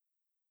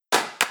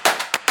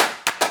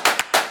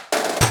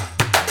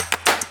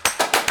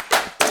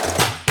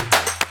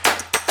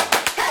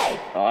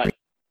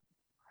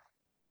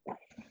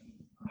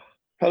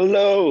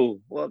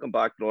Hello, welcome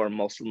back to our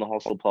Muscle and the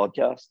Hustle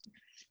podcast.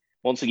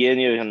 Once again,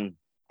 you can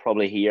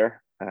probably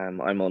hear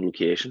I'm on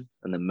location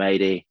in the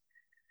mighty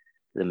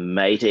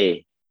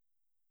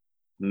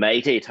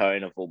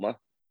town of Oma.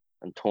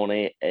 And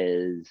Tony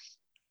is,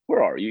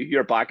 where are you?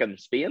 You're back in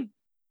Spain?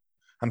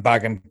 I'm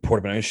back in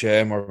Portimão,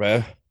 yeah,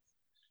 Marbella.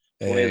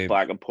 Tony is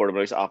back in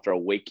Portimão after a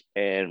week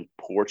in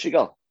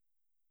Portugal.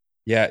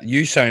 Yeah,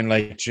 you sound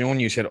like, do you know when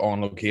you said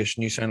on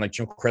location, you sound like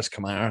Chris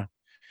Kamara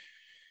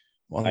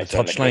on the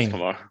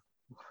touchline.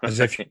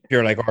 As if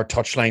you're like our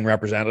touchline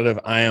representative.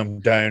 I am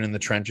down in the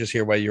trenches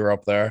here while you're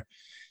up there.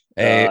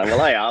 Well,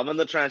 I am in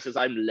the trenches.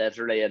 I'm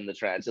literally in the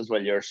trenches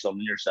while you're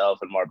sunning yourself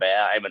in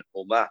Marbella. I'm in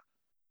Oma.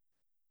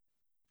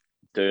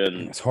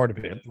 It's hard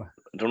to beat. I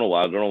don't know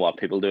what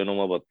people do in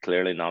Oma, but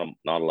clearly not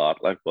a lot.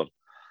 But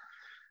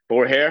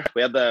we're here.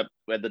 We had to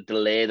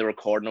delay the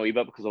recording a wee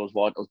bit because I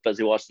was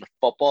busy watching the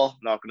football.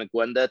 Not going to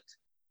go into it.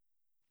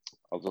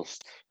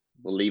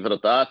 We'll leave it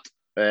at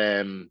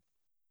that.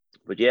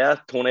 But yeah,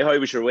 Tony, how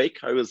was your week?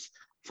 How was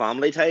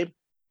family time?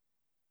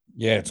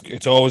 Yeah,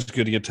 it's always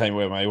good to get time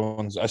with my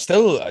ones. Do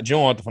you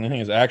know what the funny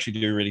thing is? I actually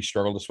do really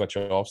struggle to switch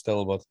it off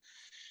still, but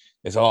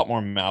it's a lot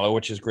more mellow,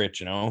 which is great,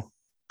 you know.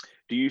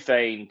 Do you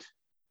find?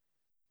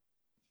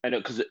 I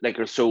know because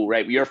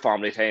right with your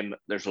family time,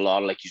 there's a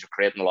lot of you're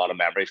creating a lot of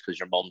memories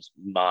because your mum's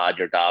mad,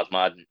 your dad's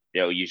mad, and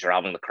you're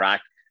having the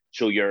crack.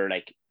 So you're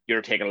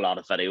taking a lot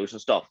of videos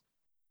and stuff.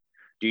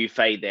 Do you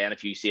find then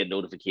if you see a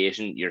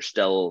notification, you're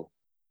still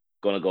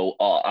gonna go,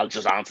 oh, I'll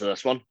just answer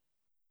this one?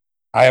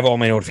 I have all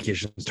my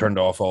notifications turned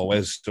off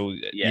always, so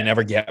you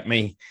never get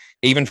me.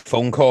 Even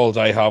phone calls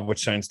I have,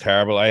 which sounds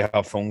terrible, I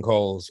have phone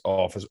calls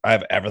off. I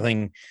have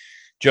everything,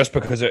 just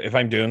because if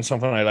I'm doing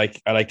something, I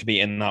like to be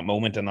in that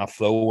moment, in that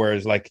flow.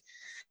 Whereas I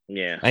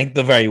think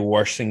the very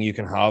worst thing you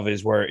can have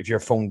is where if your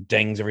phone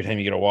dings every time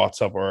you get a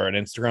WhatsApp or an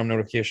Instagram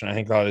notification. I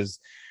think that is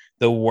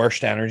the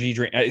worst energy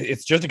drink.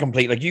 It's just a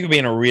complete, you could be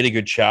in a really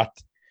good chat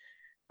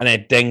and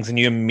it dings and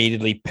you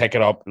immediately pick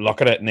it up,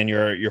 look at it, and then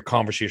your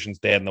conversation's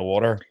dead in the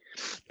water.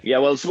 Yeah,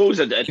 well, I suppose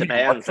it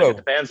depends. It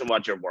depends on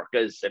what your work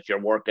is. If your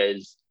work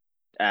is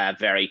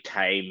very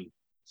time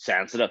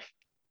sensitive.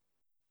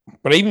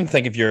 But I even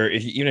think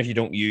even if you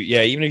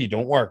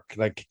don't work,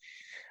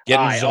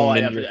 getting zoned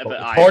in, it's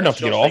hard enough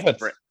to get off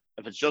it.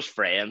 If it's just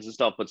friends and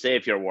stuff, but say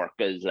if your work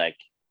is I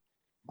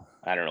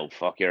don't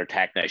know, you're a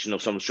technician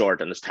of some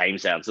sort and it's time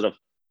sensitive.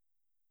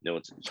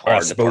 It's hard.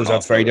 I suppose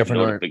that's very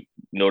different.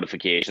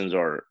 Notifications,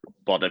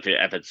 but if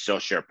it's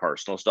just your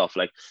personal stuff,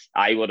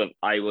 I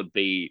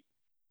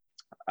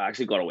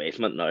actually got away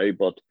from it now,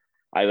 but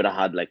I would have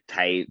had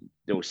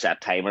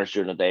set timers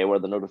during the day where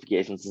the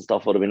notifications and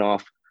stuff would have been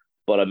off.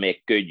 But I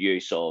make good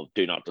use of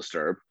do not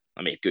disturb.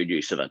 I make good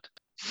use of it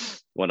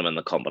when I'm in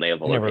the company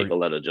of other people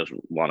that I just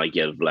want to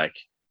give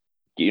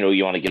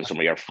you want to give some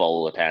of your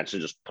full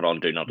attention. Just put on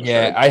do not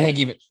disturb. Yeah,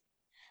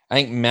 I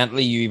think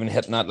mentally you even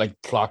hitting that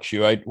clocks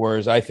you out.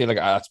 Whereas I feel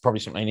that's probably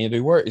something I need to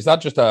do. Where is that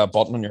just a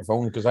button on your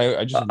phone? Because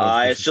I just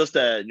it's just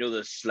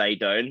the slide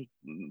down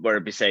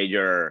where beside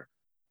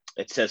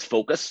it says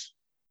focus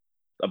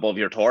above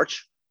your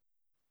torch.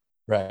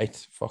 Right.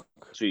 Fuck.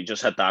 So you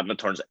just hit that and it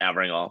turns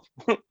everything off.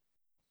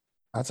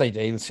 That's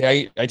ideal.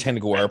 See, I tend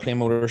to go airplane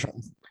mode or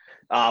something.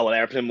 Well,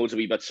 airplane mode's a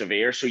wee bit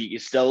severe. So you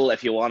still,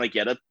 if you want to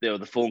get it,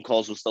 the phone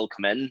calls will still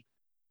come in,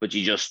 but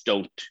you just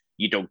don't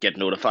get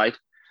notified.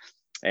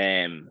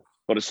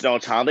 But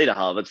it's handy to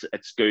have.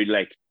 It's good.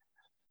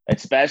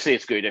 Especially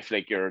it's good if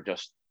you're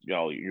just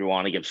you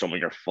want to give someone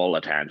your full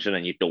attention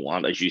and you don't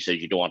want, as you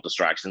said, you don't want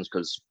distractions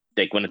because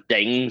when it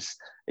dings,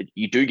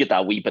 you do get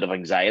that wee bit of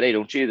anxiety,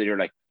 don't you? That you're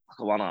like,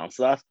 I want to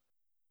answer that.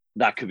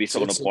 That could be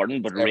something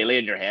important, but really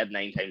in your head,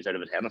 9 times out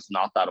of 10, it's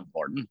not that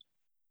important.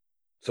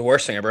 It's the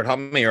worst thing ever. It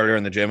happened to me earlier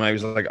in the gym. I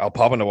was like, I'll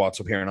pop into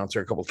WhatsApp here and answer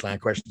a couple of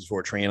client questions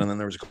before training. And then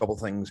there was a couple of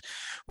things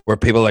where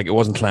people it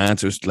wasn't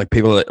clients, it was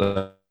people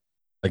that,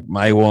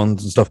 my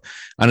ones and stuff.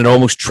 And it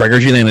almost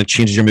triggers you then. It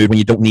changes your mood when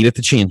you don't need it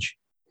to change.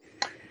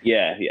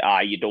 Yeah.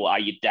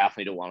 You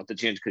definitely don't want it to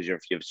change because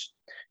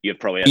you've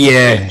probably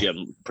had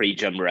a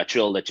pre-gym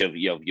ritual that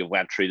you've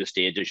went through the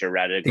stages, you're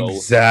ready to go.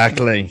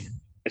 Exactly.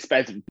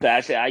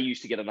 Especially, I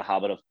used to get in the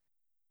habit of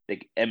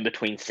in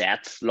between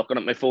sets looking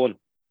at my phone,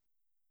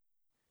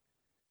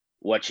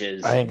 which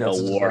is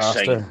the worst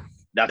thing.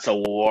 That's the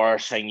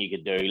worst thing you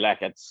could do.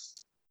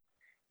 It's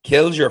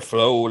kills your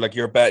flow.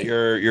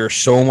 You're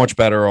so much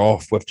better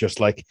off with just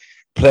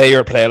play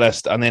your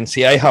playlist and then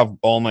see. I have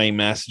all my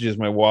messages,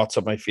 my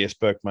WhatsApp, my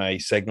Facebook, my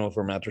Signal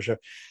for mentorship.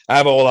 I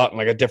have all that in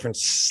a different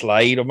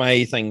slide of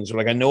my things.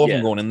 I know if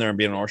I'm going in there and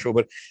being an our show,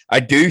 but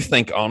I do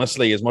think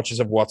honestly, as much as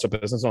I've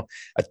WhatsApp business on,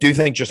 I do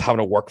think just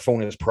having a work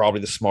phone is probably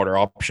the smarter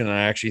option, and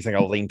I actually think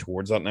I'll lean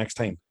towards that next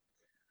time.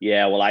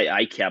 Yeah, well,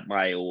 I kept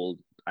my old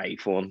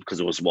iPhone because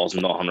it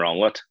wasn't nothing wrong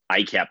with it.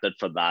 I kept it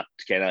for that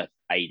kind of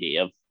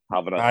idea of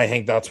having I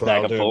think that's what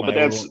I'll do. Phone. But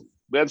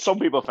then some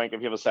people think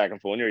if you have a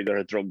second phone, you're either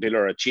a drug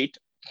dealer or a cheat.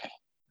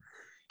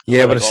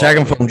 Yeah, but a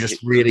second phone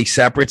just really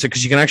separates it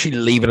because you can actually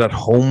leave it at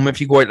home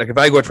if you go out. If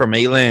I go out for a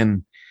meal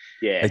in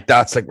Yeah. Like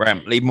that's like, right,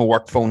 I'm leaving my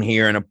work phone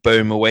here and a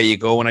boom, away you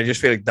go. And I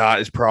just feel like that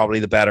is probably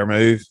the better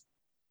move.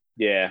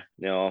 Yeah,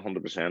 no,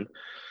 100%.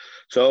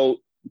 So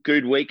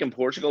good week in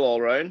Portugal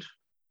all round.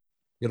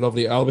 You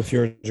lovely.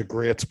 Albufeira is a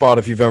great spot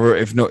if you've ever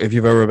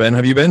been.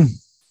 Have you been?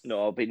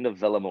 No, I've been to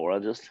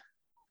Villamora just.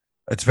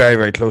 It's very,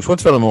 very close.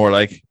 What's Villamora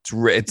like?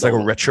 It's like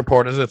a richer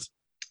port, is it?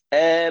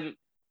 Well,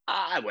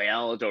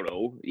 I don't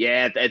know.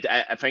 Yeah,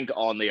 I think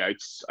on the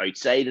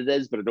outside it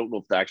is, but I don't know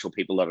if the actual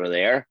people that are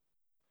there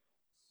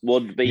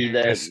would be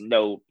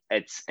no.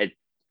 It's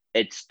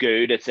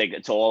good. It's like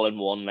it's all in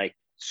one like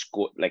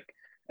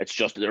it's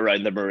just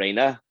around the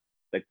marina,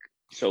 like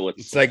so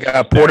it's like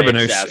a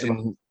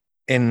Portabanus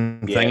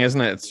in thing, isn't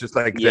it? It's just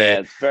like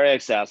it's very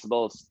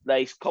accessible. It's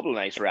nice, couple of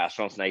nice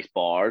restaurants, nice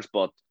bars,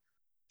 but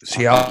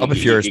see,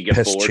 Albufeira is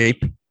piss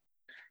cheap.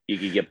 You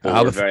could get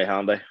bored very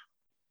handy.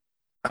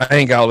 I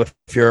think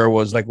Albufeira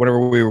was like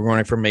whenever we were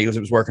going for meals,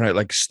 it was working out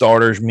like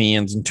starters,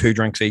 mains, and 2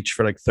 drinks each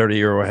for like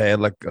 €30 a head,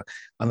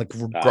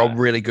 and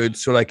really good.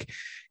 So like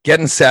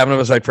getting 7 of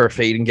us out for a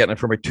feed and getting it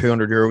for about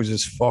 €200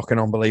 is fucking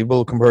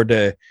unbelievable compared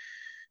to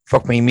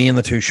fuck me and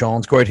the 2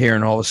 Seans go out here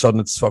and all of a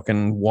sudden it's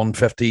fucking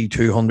 €150,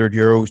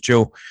 €200,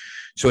 Joe.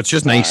 So it's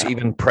just nice,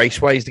 even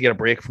price wise, to get a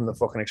break from the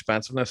fucking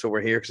expensiveness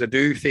over here, because I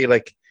do feel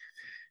like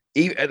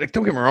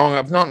don't get me wrong,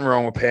 I've nothing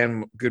wrong with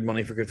paying good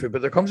money for good food,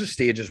 but there comes a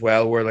stage as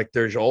well where like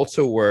there's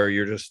also where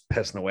you're just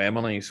pissing away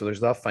money, so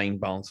there's that fine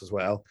balance as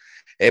well.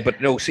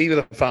 But no, see, with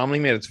a family,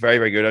 mate, it's very,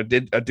 very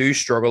good. I do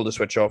struggle to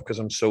switch off because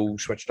I'm so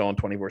switched on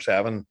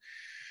 24/7.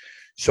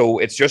 So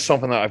it's just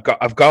something that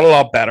I've got a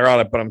lot better at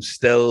it, but I'm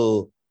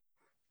still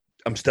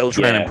trying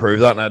to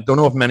improve that, and I don't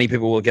know if many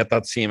people will get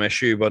that same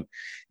issue, but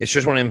it's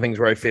just one of them things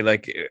where I feel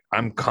like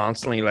I'm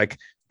constantly like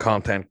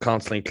content,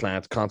 constantly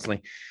clients,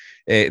 constantly.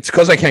 It's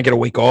because I can't get a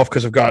week off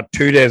because I've got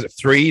 3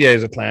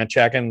 days of client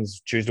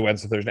check-ins, Tuesday,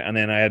 Wednesday, Thursday, and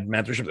then I had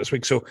mentorship this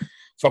week. So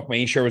fuck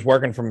me, sure, was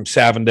working from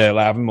 7 to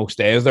 11 most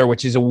days there,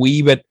 which is a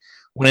wee bit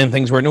one of the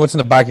things where it's in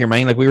the back of your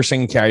mind. Like we were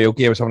singing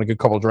karaoke, I was having a good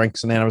couple of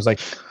drinks, and then I was like,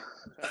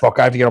 fuck,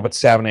 I have to get up at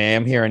 7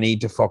 a.m. here. I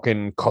need to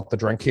fucking cut the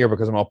drink here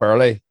because I'm up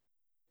early.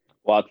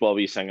 What were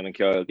you singing in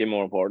karaoke,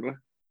 more importantly?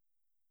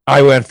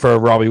 I went for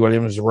Robbie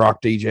Williams,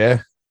 rock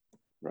DJ.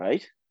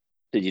 Right.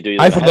 Did you do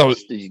the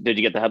hips? Did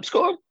you get the hip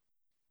score?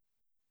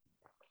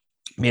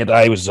 Mate,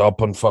 I was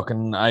up and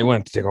fucking. I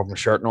went to take off my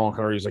shirt and all.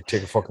 He was like,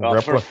 take a fucking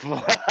grip.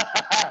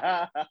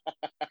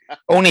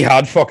 Only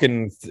had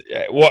fucking.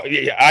 What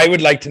I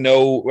would like to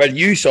know. Well,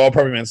 you saw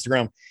probably my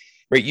Instagram,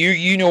 right?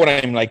 You know what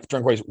I'm like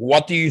drink wise.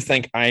 What do you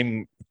think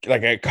I'm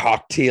like a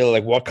cocktail?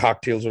 Like what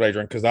cocktails would I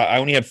drink? Because I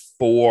only had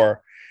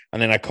 4,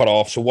 and then I cut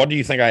off. So what do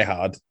you think I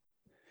had?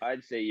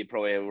 I'd say you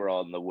probably were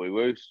on the woo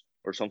woos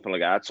or something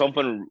like that.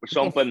 Something.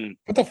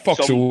 What the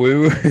fuck's a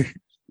woo?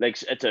 Like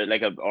it's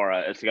like a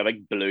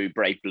big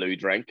bright blue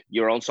drink.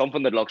 You're on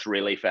something that looks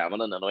really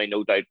feminine, and I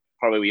no doubt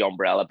probably the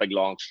umbrella, big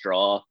long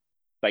straw,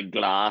 big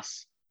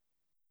glass.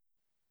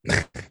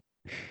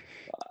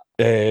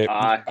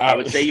 I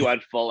would say you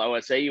went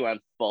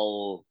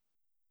full.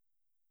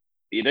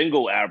 You didn't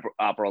go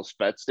Aperol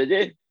Spritz, did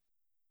you?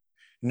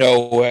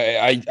 No,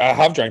 I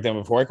have drank them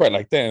before. I quite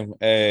like them.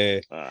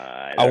 I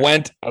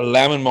went a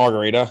lemon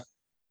margarita.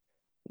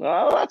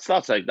 Well,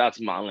 that's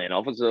manly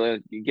enough. It's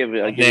you give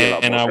you a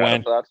lot more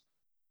credit for that.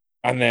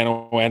 And then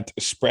I went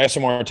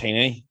espresso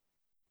martini.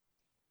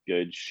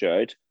 Good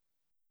shout.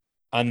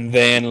 And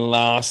then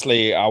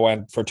lastly, I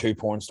went for 2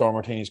 porn star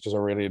martinis because I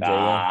really enjoy them.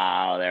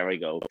 Ah, there we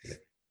go.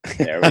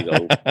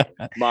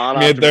 Man,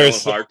 mate, they're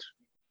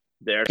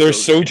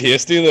so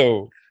tasty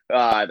though.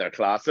 They're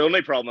class. The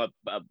only problem,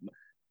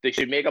 they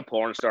should make a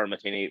porn star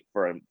martini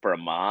for a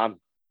man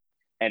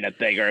in a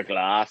bigger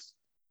glass.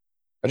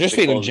 I just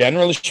feel in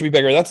general it should be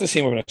bigger. That's the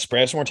same with an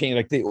espresso martini.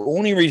 Like the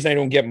only reason I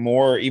don't get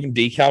more, even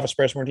decaf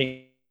espresso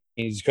martini,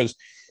 is because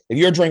if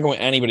you're drinking with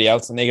anybody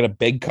else and they get a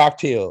big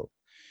cocktail,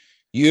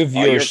 you have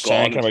yours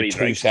sank in about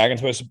 2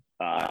 seconds.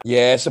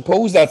 Yeah, I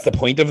suppose that's the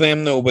point of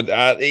them, though.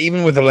 But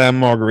even with the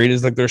lemon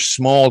margaritas, like they're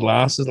small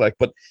glasses. Like,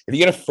 but if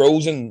you get a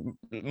frozen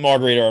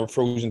margarita or a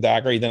frozen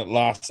daiquiri, then it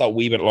lasts that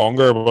wee bit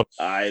longer. But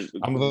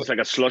it's like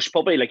a slush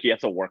puppy. Like you have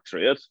to work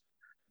through it.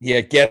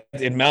 Yeah,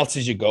 it melts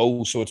as you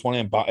go, so it's one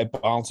of them. It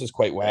balances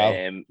quite well.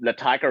 The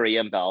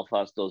Taqueria in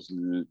Belfast does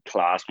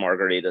class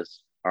margaritas.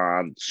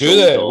 Do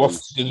they?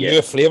 Do they do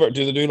a flavor?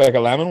 Do they do like a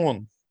lemon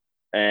one?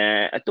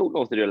 I don't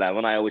know if they do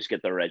lemon. I always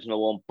get the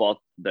original one, but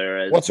there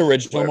is. What's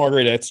original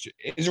margarita?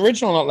 Is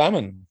original not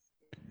lemon?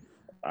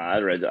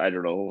 I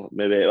don't know.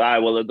 Maybe.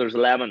 Well, there's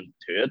lemon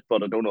to it,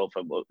 but I don't know if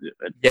it will.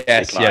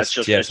 Yes.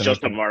 It's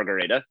just a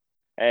margarita.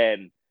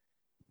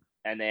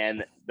 And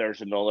then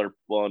there's another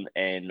one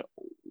in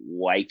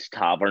White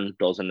Tavern,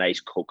 does a nice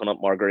coconut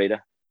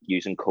margarita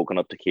using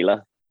coconut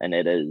tequila, and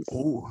it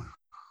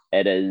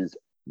is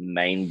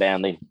mind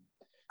bending.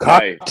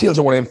 Cocktails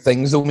are one of them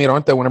things, though, mate,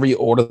 aren't they? Whenever you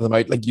order them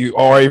out, like you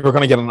are either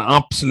going to get an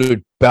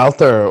absolute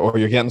belter, or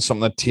you're getting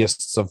something that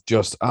tastes of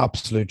just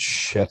absolute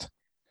shit.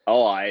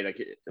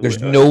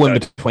 There's no in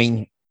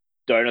between.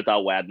 Down at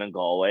that wedding in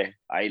Galway,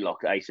 I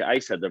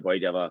said there, boy,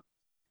 you have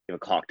give a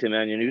cocktail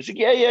menu, and he was like,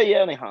 yeah,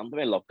 and he handed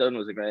me, looked at it, and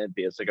was like,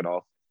 basic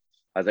enough.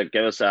 I was like,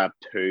 give us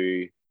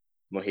 2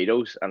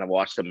 mojitos, and I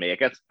watched them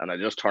make it, and I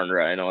just turned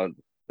around and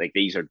like,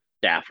 these are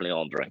definitely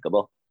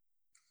undrinkable.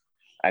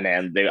 And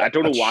then I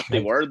don't know what they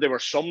were. They were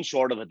some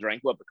sort of a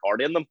drink with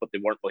Bacardi in them, but they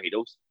weren't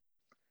mojitos.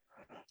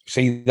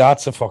 See,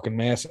 that's a fucking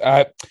mess.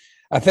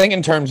 I think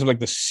in terms of like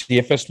the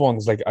safest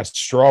ones, like a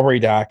strawberry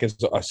DAC is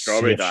a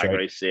strawberry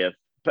DAC is safe.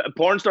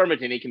 Pornstar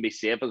Martini can be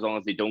safe as long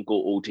as they don't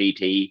go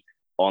OTT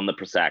on the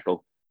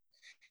Prosecco.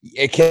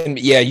 It can,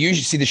 yeah.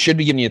 Usually, see, they should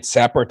be giving you it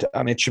separate,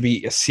 and it should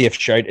be a safe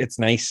shout. It's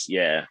nice.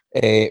 Yeah.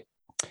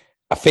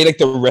 I feel like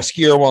the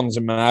riskier ones,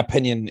 in my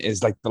opinion,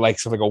 is like the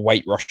likes of like a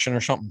White Russian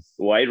or something.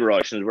 White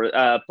Russians were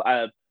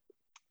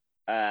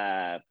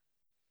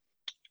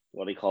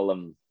what do you call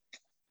them?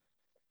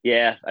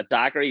 Yeah,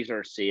 daiquiris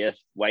are safe.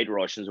 White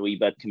Russians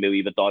can be a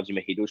wee bit dodgy.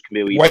 Mojitos can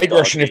be a wee bit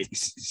Russian.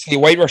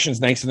 White Russian's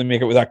nice if they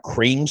make it with that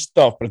cream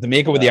stuff, but if they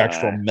make it with the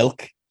actual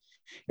milk,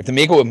 if they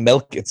make it with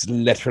milk, it's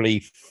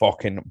literally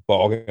fucking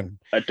bogging.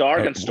 A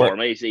dark and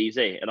stormy is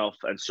easy enough,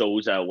 and so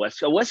is a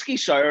whiskey. A whiskey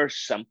sour is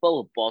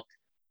simple, but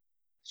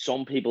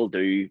some people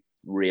do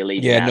really.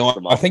 Yeah, no,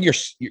 I think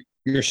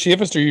your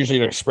safest are usually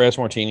like espresso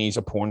martinis,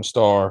 a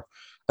Pornstar.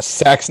 A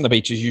Sex on the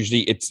Beach is usually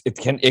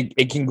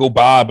it can go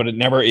bad, but it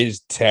never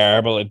is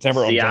terrible. It's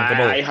never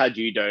undrinkable. I had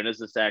you down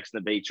as a Sex on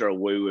the Beach or a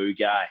woo woo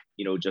guy,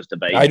 just a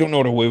bit. I don't know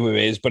what a woo woo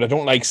is, but I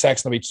don't like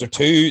Sex on the Beach.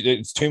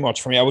 It's too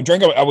much for me. I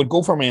would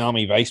go for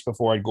Miami Vice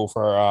before I'd go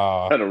for.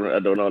 I don't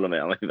know what a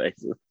Miami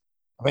Vice is.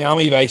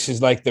 Miami Vice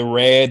is like the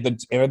red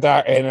that's in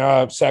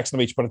a Sex on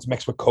the Beach, but it's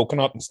mixed with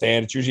coconut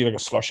instead. It's usually like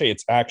a slushy.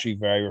 It's actually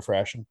very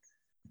refreshing.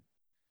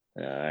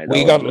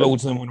 We got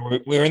loads of them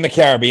when we were in the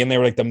Caribbean. They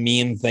were like the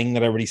main thing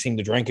that everybody seemed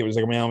to drink. It was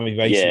like a Miami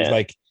Vice. Yeah.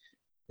 It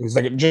was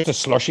like just a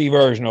slushy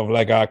version of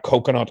like a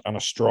coconut and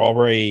a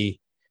strawberry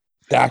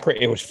daiquiri.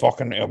 It was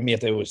fucking,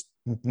 mate, it was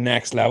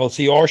next level.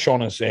 See, our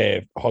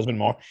Shauna's husband,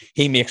 Mark,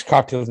 he makes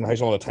cocktails in the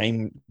house all the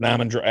time,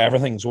 lemon,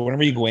 everything. So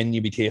whenever you go in,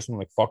 you be tasting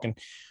like fucking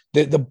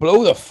the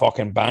blow the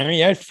fucking banger.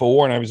 You had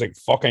 4, and I was like,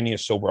 fuck, I need to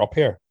sober up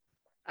here.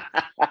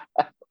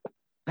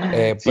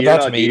 But so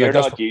that's me. You're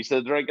not used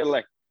to drinking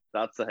like.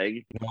 That's the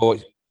thing. No,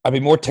 I'd be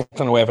more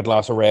tickling away with a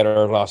glass of red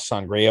or a glass of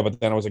sangria, but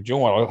then I was like, you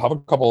know what? I'll have a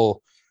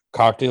couple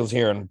cocktails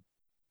here and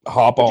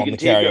hop on the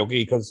karaoke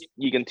because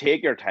you can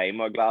take your time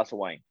with a glass of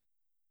wine.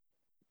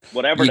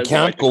 Whatever you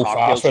can't go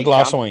fast with a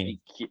glass of wine.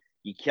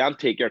 You can't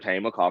take your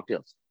time with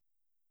cocktails.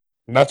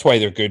 And that's why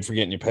they're good for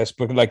getting you pissed.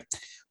 But like,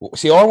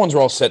 see, our ones were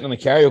all sitting and the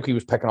karaoke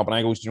was picking up, and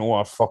I goes, you know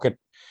what? Fuck it.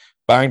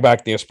 Bang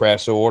back the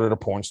espresso, ordered a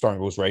Pornstar, and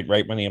goes, right,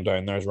 my name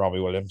down there's Robbie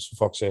Williams. For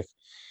fuck's sake.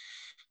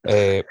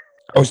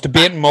 I was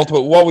debating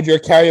multiple. What would your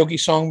karaoke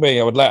song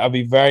be? I'd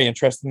be very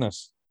interested in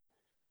this.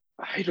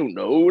 I don't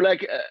know.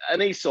 Like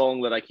any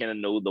song that I kind of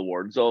know the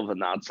words of in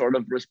that sort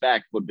of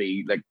respect would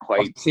be like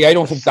quite. See, I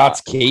don't think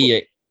that's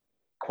key.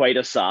 Quite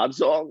a sad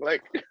song,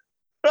 like.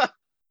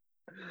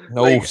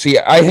 No, like, see,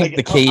 I think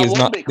the key is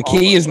not the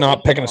key is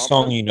not picking a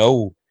song you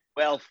know.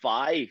 Well,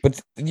 5. But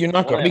you're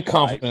not going to be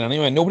confident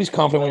anyway. Nobody's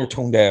confident when you're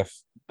tone deaf.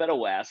 Bit of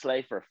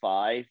Wesley for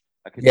 5.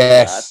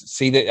 Yes.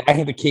 See, I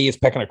think the key is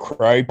picking a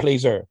crowd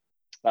pleaser.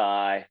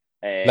 Like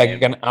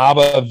an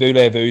ABBA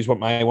Voulez-Vous is what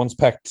my one's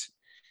picked.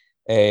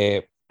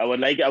 I would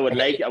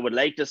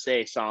like to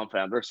say Sam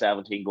Fender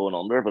 17 going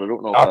under, but I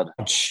don't know.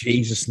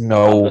 Jesus,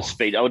 no. The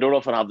speed. I don't know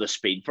if I'd have the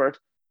speed for it.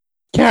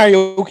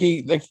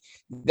 Karaoke, like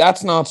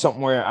that's not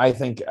something where I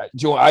think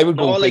I would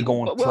go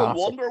going. Well,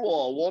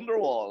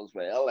 Wonderwall as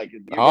well.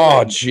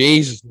 Like,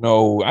 Jesus,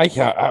 no, I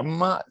can't. I'm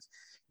not,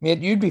 mate.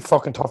 You'd be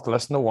fucking tough to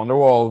listen to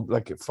Wonderwall.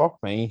 Like, fuck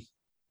me.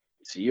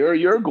 So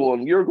you're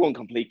going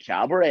complete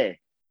cabaret.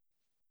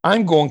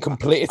 I'm going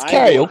complete. It's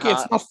karaoke.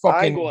 It's not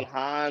fucking. I'm going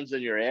Hands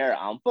in Your Air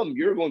anthem.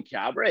 You're going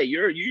cabaret.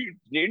 You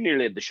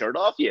nearly had the shirt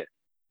off you.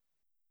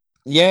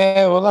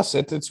 Yeah, well, that's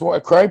it. It's what a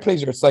crowd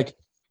pleaser. It's like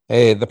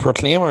the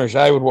Proclaimers.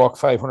 I would walk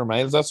 500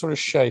 miles. That sort of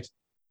shit.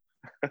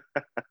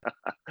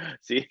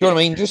 See, you know what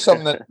I mean? Just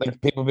something that like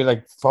people be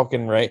like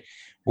fucking right.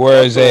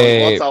 Whereas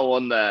what's that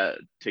one?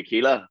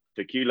 Tequila.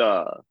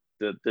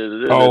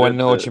 Oh, I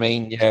know what you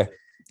mean. Yeah.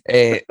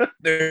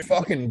 There's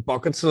fucking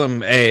buckets of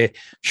them.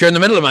 Sure, in the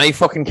middle of my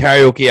fucking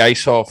karaoke, I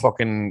saw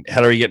fucking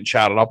Hillary getting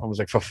chatted up and was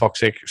like, for fuck's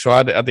sake. So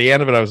at the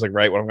end of it, I was like,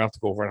 right, well, I'm gonna have to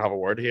go over and have a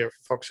word here,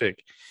 for fuck's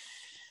sake.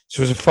 So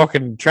it was a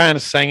fucking trying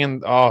to sing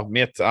and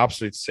mate,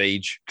 absolute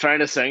siege. Trying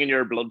to sing and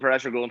your blood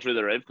pressure going through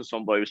the roof because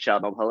some boy was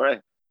chatting up Hillary.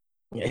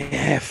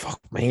 Yeah, fuck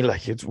me.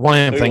 Like, it's one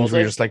of them things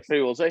where you're just like,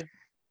 who was he?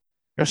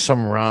 There's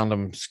some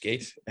random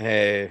skate.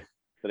 Did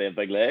he have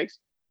big legs?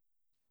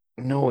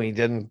 No, he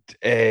didn't.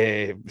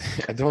 I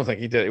don't think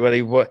he did. Well,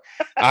 he would.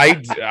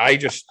 I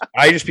just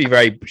be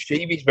very.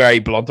 She be very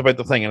blunt about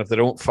the thing, and if they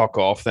don't fuck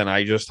off, then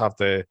I just have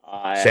to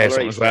say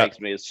something as well.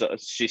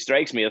 She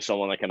strikes me as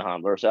someone that can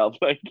handle herself.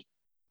 Like,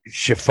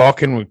 she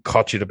fucking would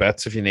cut you to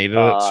bits if you needed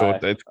it. So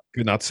it's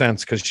good in that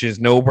sense because she has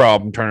no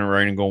problem turning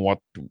around and going,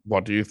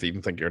 "What do you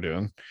even think you're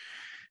doing?"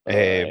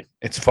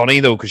 It's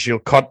funny though because she'll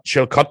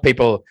cut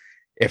people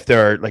if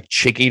they're like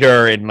cheek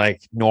eater in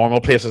like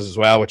normal places as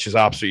well, which is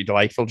absolutely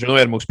delightful. Do you know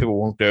that most people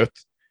won't do it?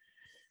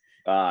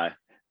 Aye.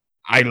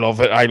 I love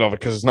it. I love it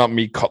because it's not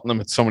me cutting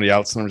them; it's somebody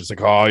else, and I'm just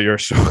like, "Oh, you're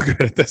so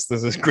good at this.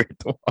 This is great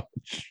to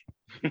watch."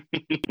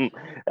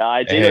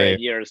 I do it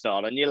years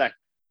on, and you like.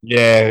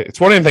 Yeah,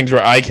 it's one of the things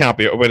where I can't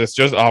be, but it's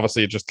just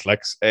obviously it just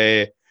clicks.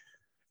 I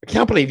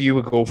can't believe you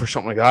would go for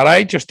something like that.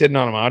 I just did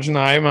not imagine.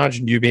 I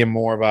imagined you being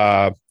more of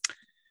a.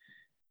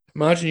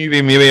 Imagine you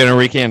being maybe an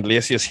Enrique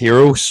Iglesias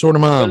hero sort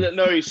of man.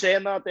 No, you're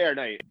saying that there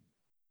now.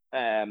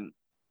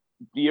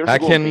 Years I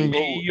ago, can Bebo,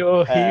 be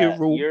your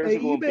hero. years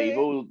ago in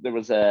Bebo, there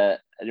was them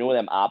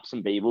apps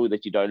in Bebo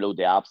that you download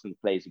the apps and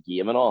it plays a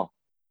game and all.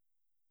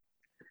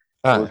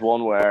 There was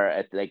one where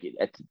it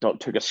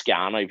took a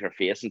scan of your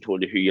face and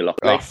told you who you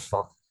look like.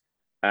 Fuck.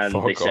 And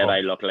they said I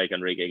look like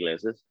Enrique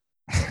Iglesias.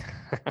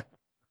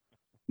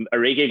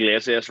 Enrique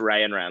Iglesias,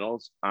 Ryan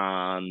Reynolds,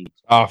 and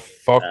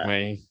fuck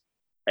me,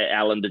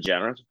 Ellen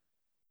DeGeneres.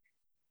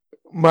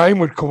 Mine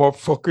would come up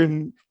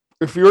fucking.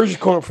 If yours is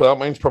coming up for that,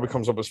 mine probably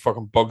comes up as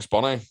fucking Bugs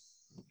Bunny.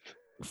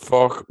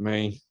 Fuck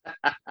me.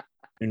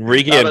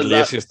 Enrique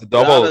Iglesias, the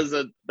double.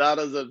 That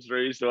is a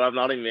true story. I'm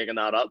not even making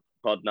that up.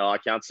 But no, I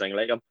can't sing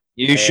like him.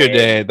 You should.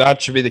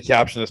 That should be the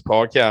caption of this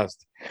podcast.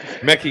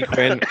 Mickey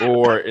Quinn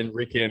or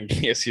Enrique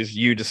Iglesias,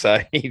 you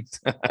decide.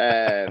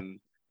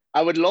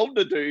 I would love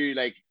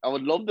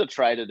to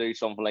try to do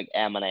something like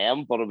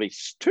Eminem, but it'd be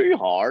too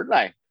hard.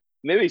 Like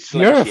maybe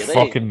you're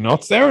fucking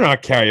nuts. They're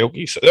not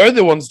karaoke. So they're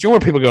the ones. Do you know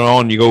when people go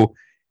on? You go,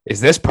 is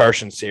this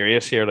person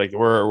serious here? Like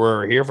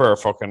we're here for a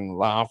fucking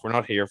laugh. We're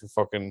not here for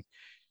fucking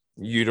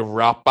you to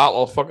rap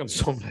battle fucking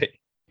somebody.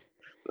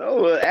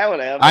 No,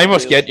 Eminem. I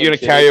must get you to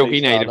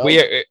karaoke night.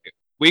 If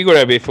we go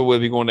to Ibiza, we'll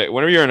be going to.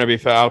 Whenever you're in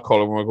Ibiza, I'll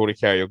call it when we go to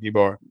karaoke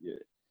bar.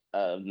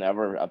 I've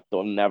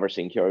never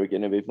seen karaoke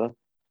in Ibiza.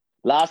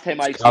 Last time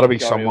I saw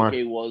karaoke somewhere.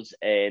 Was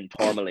in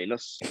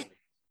Torremolinos.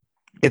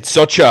 It's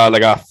such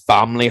a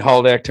family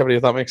holiday activity,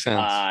 if that makes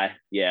sense.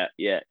 Yeah.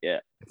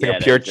 It's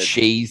like a pure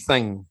cheese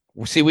thing.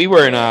 See, we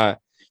were in a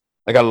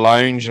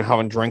lounge and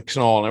having drinks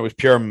and all, and it was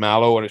pure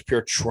mellow and it was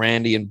pure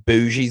trendy and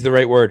bougie is the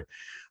right word.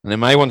 And then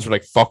my ones were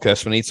like, fuck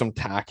this, we need some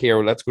tack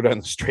here. Let's go down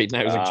the street.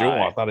 And I was like, do you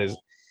know what?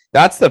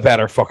 That's the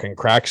better fucking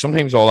crack.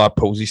 Sometimes all that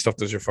posy stuff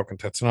does your fucking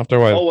tits in after a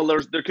while. Oh,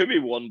 well, there could be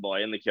one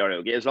boy in the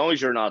karaoke. As long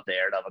as you're not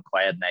there to have a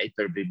quiet night,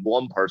 there'd be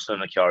one person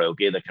in the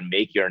karaoke that can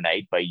make your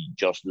night by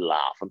just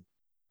laughing.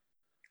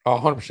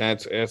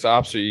 100%. It's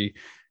absolutely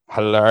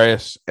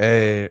hilarious.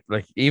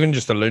 Like, even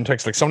just the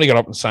lunatics, like somebody got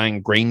up and sang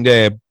Green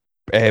Day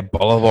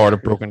Boulevard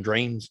of Broken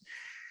Dreams.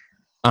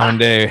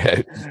 And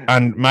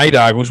and my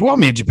dad goes, what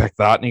made you pick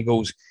that? And he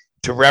goes,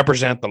 to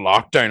represent the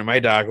lockdown. And my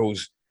dad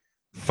goes,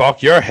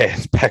 fuck your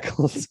head,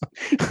 Pickles.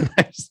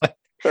 I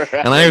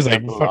was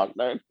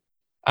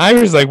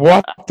like,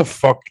 what the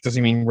fuck does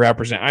he mean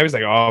represent? I was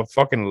like, oh,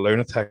 fucking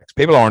lunatics.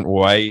 People aren't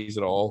wise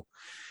at all.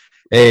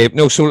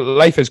 No, so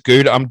life is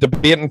good. I'm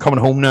debating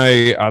coming home now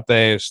at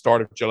the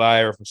start of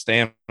July or if I'm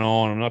staying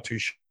on. I'm not too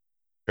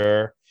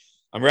sure.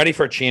 I'm ready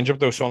for a change up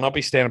though, so I'll not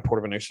be staying in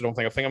Port Venetia.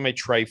 I think I may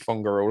try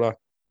Fungarola.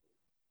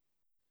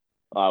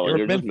 Oh, well,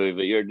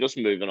 you're just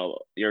moving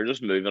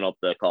up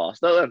the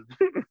cost then.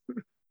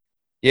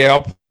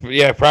 Yeah,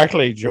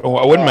 practically, Joe.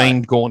 I wouldn't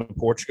mind going to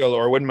Portugal,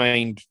 or I wouldn't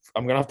mind.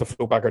 I'm gonna have to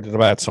float back out to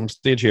Dubai at some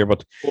stage here,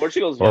 but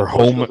Portugal's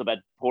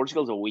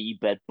a wee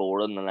bit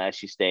boring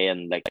unless you stay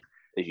in, like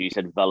as you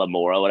said,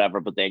 Villamora or whatever.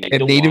 But then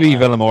it need to be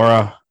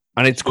Villamora,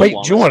 and it's quite.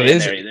 Do you know what it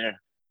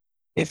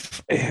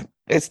is?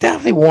 It's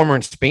definitely warmer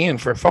in Spain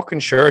for fucking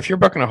sure. If you're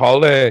booking a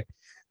holiday.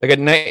 Like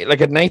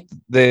at night,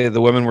 the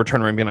women were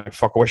turning around being like,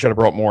 "Fuck, I wish I'd have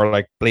brought more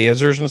like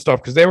blazers and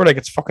stuff," because they were like,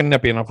 "It's fucking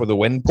nippy enough with the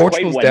wind."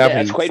 Portugal's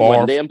definitely it's quite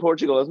windy in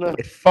Portugal, isn't it?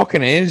 It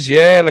fucking is,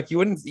 yeah. Like you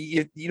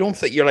don't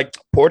think you're like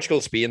Portugal,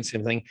 Spain,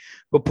 same thing,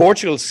 but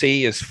Portugal's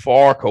sea is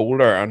far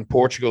colder and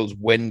Portugal's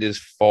wind is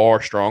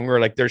far stronger.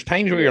 Like there's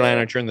times where you're lying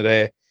out during the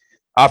day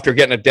after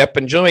getting a dip,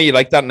 and you know you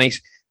like that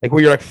nice, like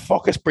where you're like,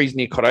 "Fuck, it's breezing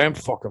you cut out, I'm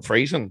fucking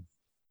freezing."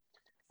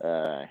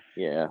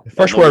 Yeah.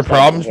 First word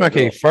problems,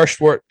 Mickey.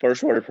 First word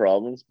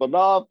problems. But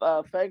no,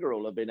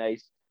 Figueroa would be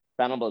nice.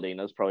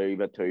 Benalmadena is probably a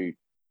bit too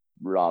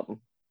rotten.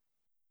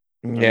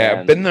 Yeah,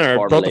 I've been there.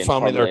 I brought the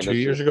family there 2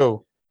 years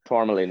ago.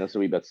 Torremolinos a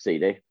wee bit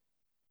seedy.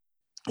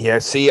 Yeah,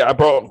 it's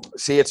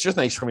just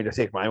nice for me to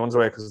take my ones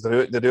away because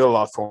they do a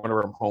lot for when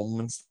I'm home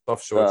and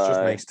stuff. So it's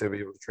just nice to be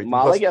able to treat them.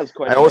 Malaga is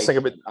quite. I always think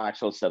about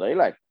actual city,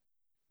 like.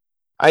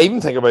 I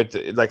even think about,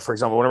 like, for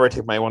example, whenever I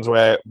take my ones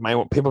away,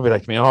 people be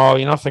like to me, "Oh,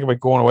 you're not thinking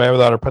about going away with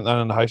that or putting that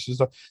in the house and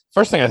stuff."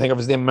 First thing I think of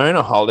is the amount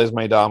of holidays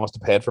my dad must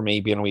have paid for me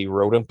being a wee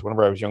rodent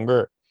whenever I was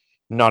younger,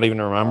 not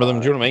even remember them.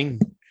 Do you know what I mean?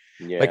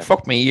 Yeah. Like,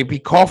 fuck me, you'd be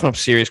coughing up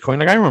serious coin.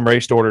 Like, I remember I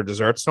used to order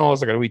desserts and all. I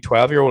was like a wee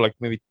 12-year-old, like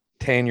maybe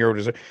 10-year-old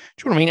dessert. Do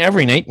you know what I mean?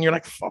 Every night, and you're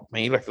like, fuck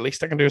me. Like, the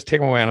least I can do is take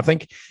them away. And I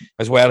think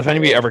as well, if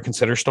anybody ever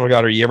considers stuff like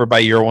that or you ever buy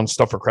your own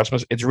stuff for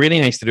Christmas, it's really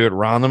nice to do it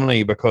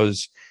randomly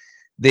because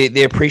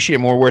they appreciate it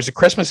more. Whereas at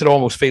Christmas, it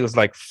almost feels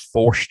like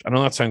forced. I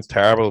know that sounds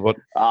terrible, but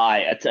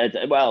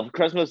well,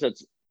 Christmas,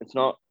 it's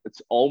not.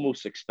 It's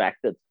almost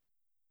expected.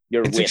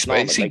 You're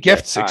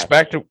gifts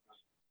expected.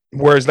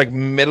 Whereas like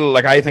middle,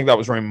 like I think that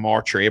was around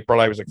March or April.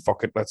 I was like,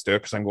 fuck it, let's do it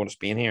because I'm going to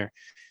Spain here.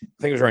 I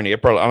think it was around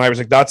April. And I was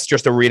like, that's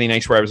just a really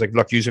nice where I was like,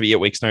 look, you have 8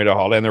 weeks now to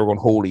holiday. And they were going,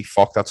 holy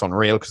fuck, that's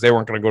unreal because they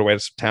weren't going to go away to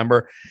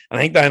September. And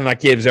I think then that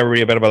gives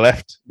everybody a bit of a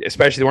lift,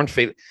 especially they weren't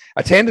feeling.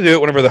 I tend to do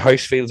it whenever the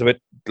house feels a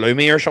bit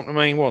gloomy or something.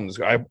 Mine ones.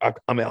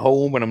 I'm at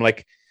home and I'm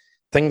like,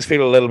 things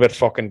feel a little bit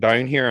fucking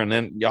down here. And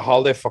then your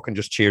holiday fucking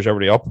just cheers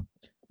everybody up.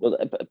 Well,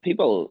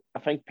 I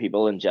think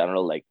people in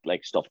general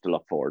like stuff to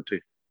look forward to.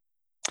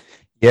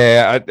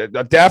 Yeah,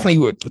 I definitely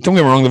would. Don't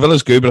get me wrong, the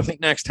villa's good, but I think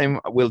next time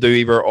we'll do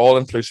either all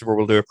inclusive or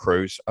we'll do a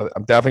cruise.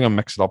 I'm definitely gonna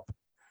mix it up.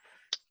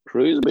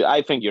 Cruise,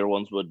 I think your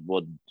ones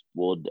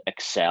would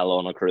excel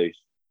on a cruise.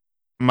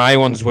 My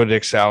ones would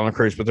excel on a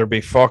cruise, but they'd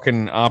be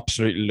fucking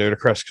absolutely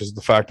ludicrous because of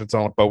the fact it's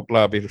on a boat.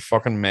 That'd be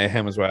fucking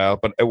mayhem as well.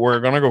 But we're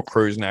gonna go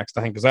cruise next,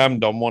 I think, because I haven't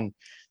done one,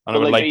 and I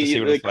would like to see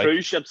what it's like. The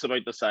cruise ship's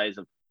about the size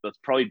of. That's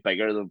probably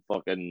bigger than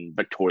fucking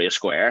Victoria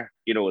Square.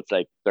 You know, it's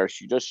like they're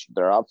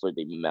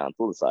absolutely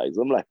mental the size of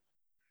them. Like,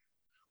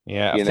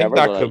 yeah, I think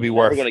that could be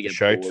worth a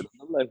shout.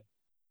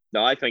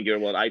 No, I think you're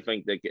one. I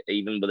think that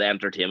even with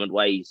entertainment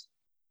wise,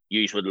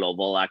 you would love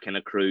all that kind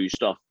of cruise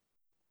stuff.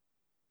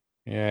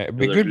 Yeah, it'd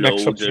be good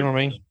mix up. You know what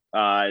I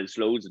mean? It's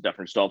loads of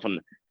different stuff, and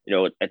you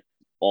know,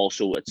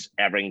 it's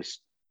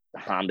everything's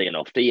handy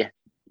enough to you.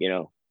 You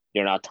know,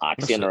 you're not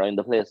taxiing around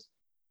the place.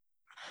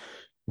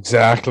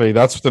 Exactly,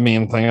 that's the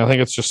main thing. I think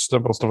it's just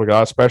simple stuff like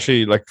that,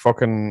 especially like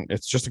fucking.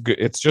 It's just a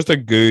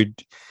good.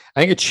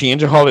 I think a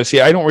change of holiday.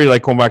 See, I don't really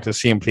like going back to the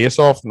same place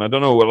often. I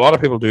don't know. A lot of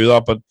people do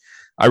that, but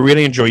I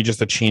really enjoy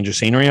just a change of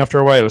scenery after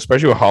a while,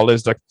 especially with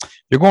holidays. Like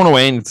you're going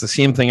away and it's the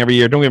same thing every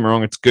year. Don't get me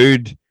wrong, it's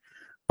good,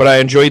 but I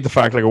enjoyed the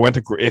fact like I went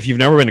to. If you've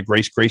never been to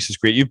Greece, Greece is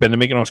great. You've been to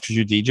Mykonos because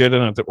you DJ'd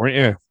in it, weren't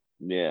you?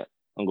 Yeah,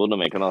 I'm going to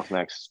Mykonos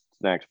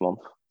next month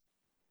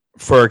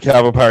for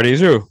Cavo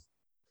Paradiso.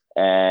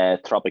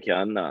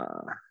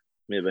 Tropicana,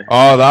 maybe.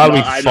 Oh, that'll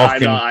be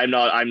fucking. I'm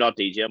not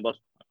DJing, but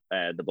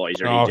the boys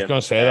are. DJing. I was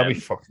gonna say that'll be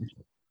fucking.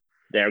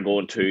 They're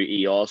going to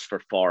EOS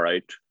for Far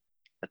Out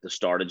at the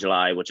start of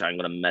July, which I'm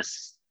gonna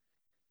miss,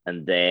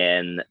 and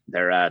then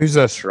they're at who's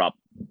this?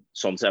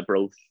 Sunset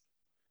Bros,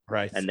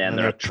 right? And then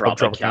they're at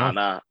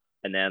Tropicana,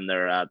 and then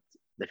they're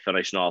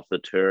finishing off the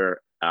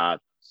tour at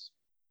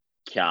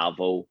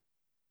Cavo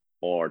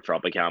or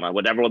Tropicana,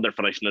 whatever one they're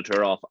finishing the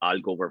tour off. I'll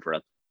go over for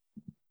it.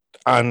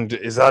 And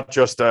is that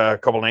just a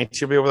couple of nights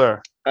you'll be over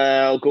there?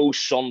 I'll go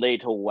Sunday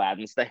to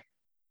Wednesday,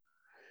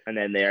 and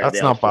then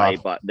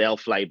they'll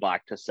fly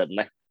back to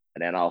Sydney,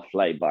 and then I'll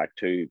fly back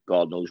to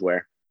God knows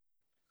wherever.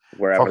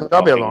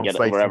 That'd be a long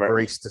flight from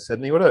Greece to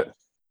Sydney, would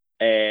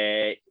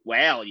it?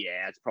 Well,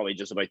 yeah, it's probably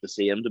just about the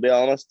same, to be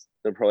honest.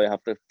 They'll probably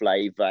have to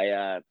fly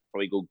via,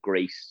 probably go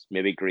Greece,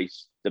 maybe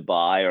Greece,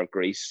 Dubai, or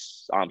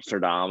Greece,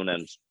 Amsterdam, and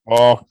then.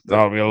 Oh,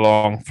 that'll be a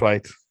long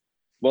flight.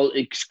 Well,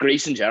 it's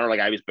Greece in general. Like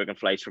I was booking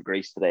flights for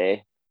Greece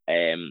today.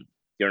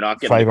 You're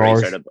not getting 5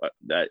 hours. Out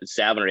of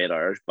 7 or 8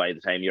 hours by the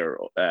time you're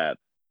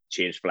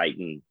change flight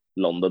in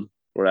London,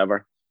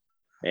 wherever.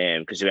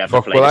 Because you have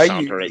to fly to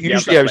Santorini. You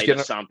have to fly to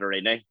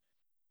Santorini, and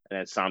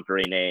then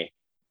Santorini,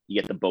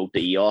 you get the boat to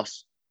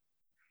EOS.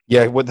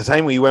 Yeah, with the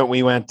time we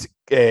went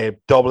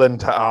Dublin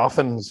to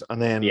Athens, and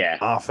then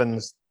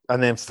Athens,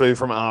 and then flew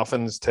from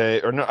Athens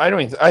to. Or no, I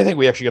think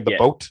we actually got the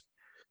boat.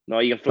 No,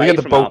 you can fly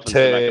from boat Athens to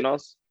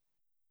Mykonos.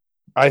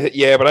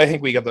 But I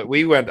think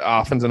we went to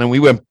Athens and then we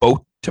went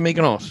boat to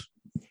Mykonos.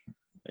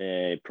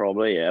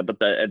 Probably, yeah. But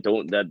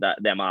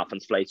them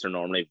Athens flights are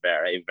normally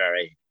very,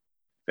 very,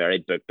 very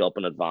booked up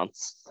in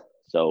advance.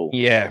 So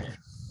yeah,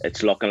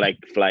 it's looking like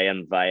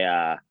flying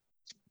via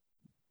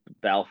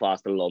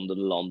Belfast to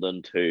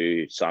London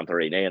to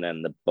Santorini, and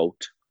then the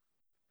boat.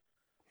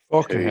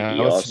 Fucking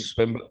hell!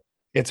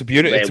 It's a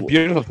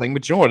beautiful thing.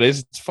 But you know what it is?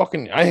 It's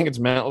fucking. I think it's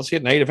mental. See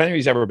at night. If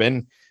anybody's ever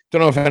been. Don't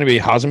know if anybody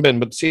hasn't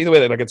been, but see the way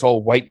that like it's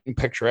all white and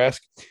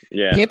picturesque.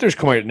 Yeah, painters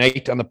come out at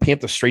night and they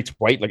paint the streets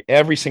white. Like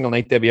every single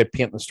night they'll be out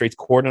painting the streets,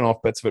 cordoning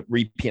off bits of it,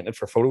 repainted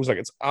for photos. Like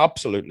it's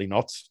absolutely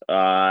nuts.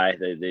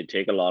 They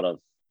take a lot of.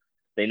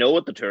 They know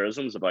what the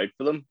tourism's about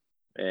for them.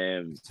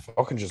 It's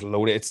fucking just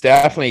loaded. It's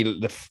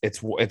definitely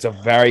it's a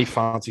very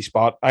fancy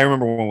spot. I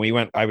remember when we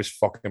went, I was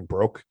fucking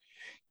broke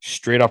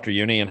straight after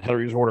uni, and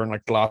Hillary was ordering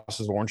like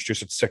glasses of orange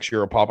juice at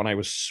 €6 pop, and I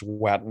was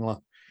sweating.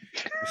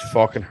 It was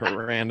fucking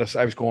horrendous.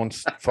 I was going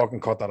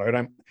fucking cut that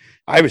out.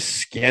 I was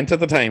skint at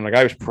the time. Like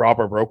I was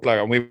proper broke. Like,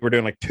 and we were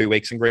doing like 2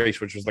 weeks in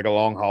Greece, which was like a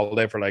long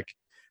holiday for like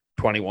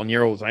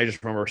 21-year-olds. And I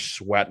just remember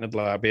sweating it,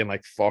 like being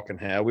like fucking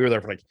hell. We were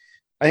there for like,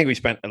 I think we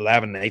spent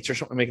 11 nights or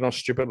something making us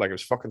stupid. Like it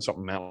was fucking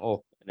something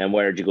mental. And then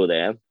where did you go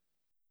then?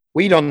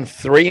 We done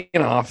 3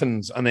 in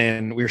Athens, and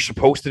then we were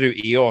supposed to do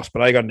EOS,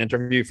 but I got an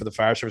interview for the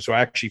fire service, so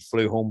I actually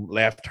flew home,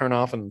 left turn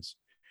Athens.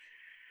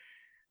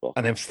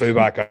 And then flew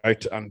back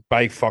out, and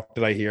by fuck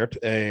did I hear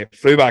it.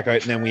 Flew back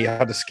out, and then we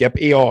had to skip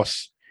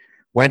EOS.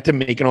 Went to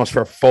Mykonos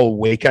for a full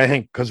week, I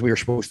think, because we were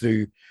supposed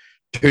to do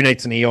 2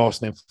 nights in EOS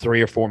and then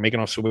 3 or 4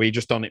 Mykonos. So we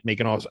just done it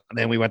Mykonos, and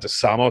then we went to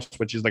Samos,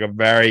 which is like a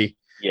very,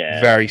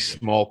 very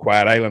small,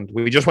 quiet island.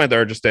 We just went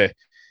there just to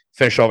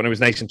finish off, and it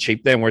was nice and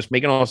cheap then. Whereas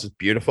Mykonos is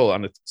beautiful,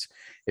 and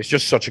it's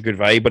just such a good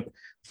vibe. But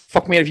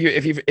fuck me,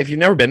 if you've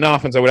never been to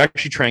Athens, I would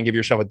actually try and give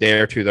yourself a day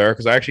or two there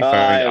because I actually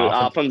found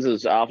Athens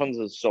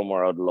is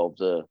somewhere I'd love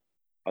to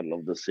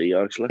see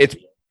actually.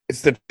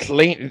 It's the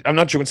clean. I'm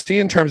not joking. See,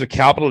 in terms of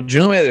capital, do you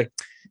know where the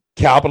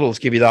capitals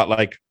give you that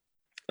like?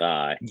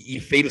 You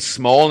feel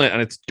small in it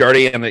and it's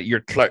dirty and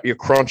you're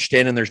crunched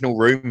in and there's no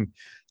room.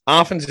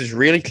 Athens is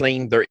really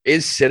clean. There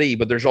is city,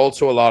 but there's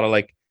also a lot of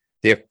like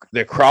the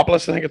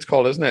Acropolis, I think it's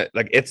called, isn't it?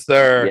 Like it's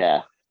there.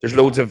 Yeah. There's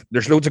loads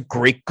of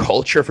Greek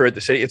culture throughout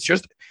the city. It's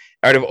just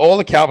out of all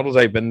the capitals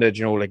I've been to,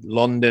 you know, like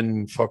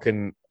London,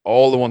 fucking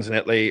all the ones in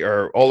Italy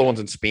or all the ones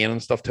in Spain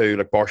and stuff too,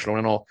 like Barcelona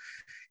and all.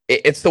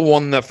 It's the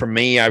one that for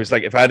me, I was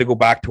like, if I had to go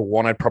back to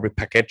one, I'd probably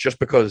pick it just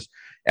because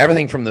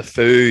everything from the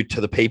food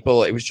to the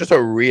people, it was just a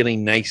really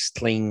nice,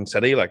 clean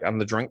city. Like, and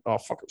the drink, oh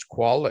fuck, it's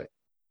quality.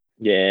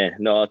 Yeah,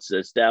 no,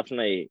 it's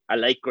definitely. I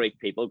like Greek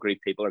people.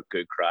 Greek people are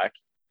good crack.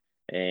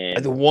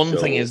 The one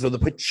thing is though, they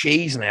put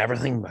cheese and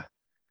everything. They're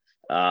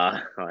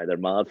mad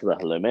for the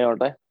halloumi,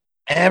 aren't they?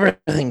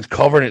 Everything's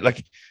covered it.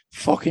 Like,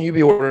 fucking, you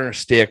be ordering a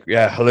steak,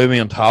 yeah,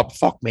 halloumi on top.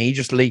 Fuck me,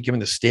 just give me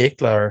the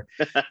steak. Or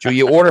so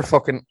you order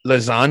fucking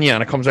lasagna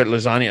and it comes out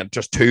lasagna,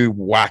 just 2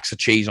 whacks of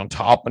cheese on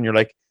top, and you're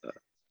like,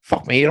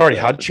 fuck me, it already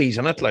had cheese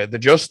in it. Like, they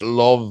just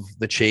love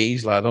the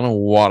cheese. Like, I don't know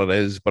what it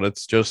is, but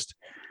it's just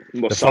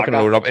the fucking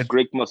load up. It's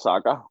Greek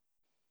moussaka.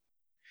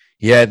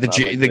 Yeah, the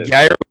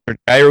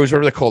gyros,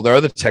 whatever they're called,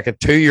 they're the ticket.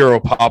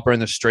 €2 popper in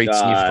the streets,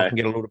 and you fucking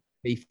get a load of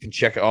beef and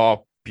chicken.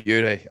 Oh,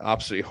 beauty,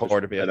 absolutely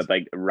hard to be. And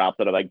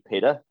wrapped in a big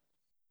pita.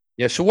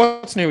 Yeah. So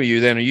what's new with you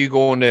then? Are you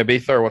going to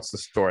Ibiza or what's the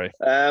story?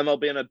 I'll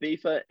be in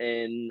Ibiza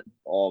in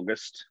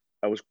August.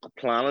 I was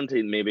planning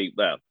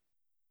to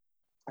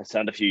I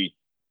sent a few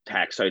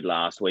texts out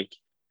last week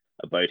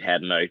about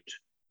heading out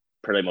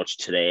pretty much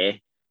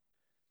today,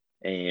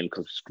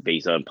 because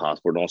visa and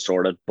passport all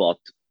sorted. But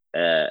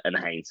in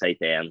hindsight,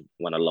 then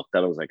when I looked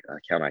at it, I was like, I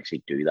can't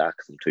actually do that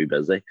because I'm too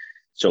busy.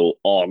 So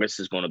August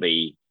is going to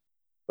be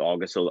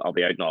August. So I'll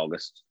be out in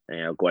August,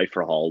 and I'll go out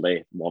for a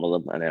holiday, one of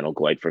them, and then I'll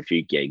go out for a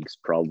few gigs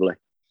probably.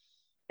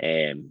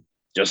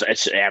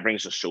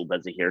 Everything's just so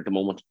busy here at the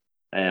moment,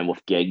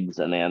 with gigs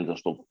and then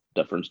just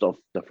different stuff,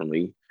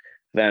 different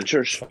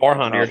ventures.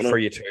 400 for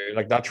you too.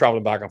 Like that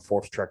traveling back and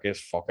forth trick is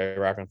fuck, I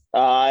reckon.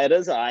 It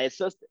is. It's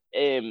just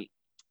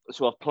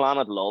so I've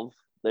Planet Love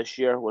this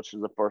year, which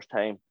is the first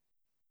time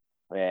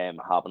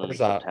happening in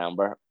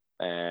September.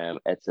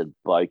 It's at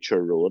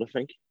Boucher Road, I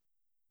think.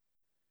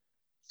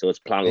 So it's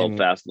Planet Love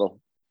Festival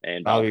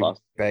in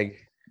Belfast. Big.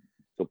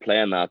 So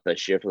playing that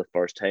this year for the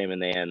first time,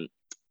 and then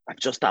I've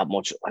just that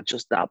much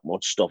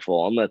stuff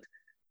on that.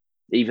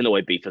 Even though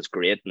Ibiza's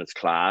great and it's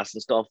class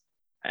and stuff,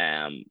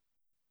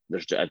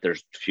 there's a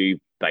few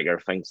bigger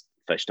things,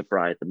 fish to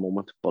fry at the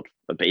moment. But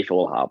Ibiza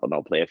will happen.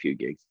 I'll play a few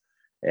gigs.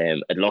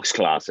 It looks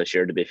class this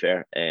year, to be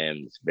fair.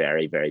 It's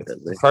very, very busy.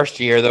 The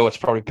first year though, it's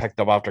probably picked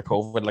up after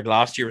COVID. Like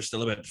last year was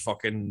still a bit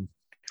fucking.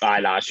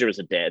 Last year was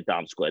a dead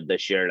damn squid.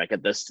 This year, like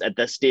at this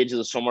stage of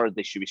the summer,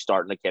 they should be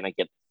starting to kind of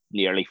get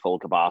nearly full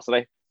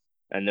capacity,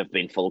 and they've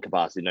been full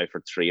capacity now for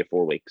 3 or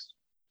 4 weeks.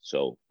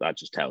 So that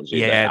just tells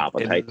you the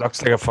appetite. It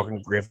looks like a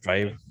fucking great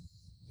vibe.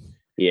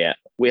 Yeah,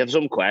 we have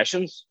some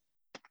questions.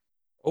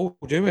 Oh,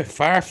 do we?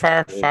 Far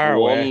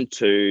away. 1,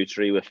 2,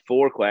 3 with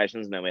 4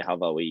 questions, and then we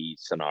have a wee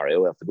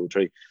scenario we have to go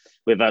through.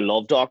 We have a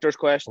love doctors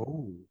question.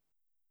 Ooh.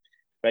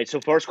 Right, so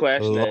first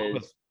question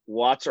is,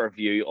 what's our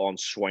view on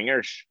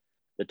swingers?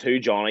 The 2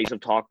 Johnnies have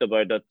talked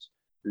about it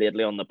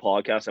lately on the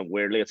podcast, and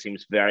weirdly, it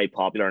seems very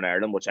popular in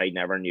Ireland, which I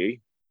never knew. Do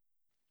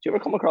you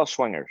ever come across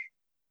swingers?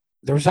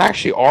 There was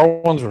actually our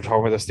ones were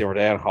talking about this the other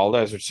day on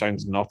holidays, which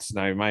sounds nuts.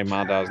 Now, my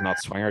mad dad's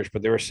not swingers,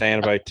 but they were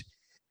saying about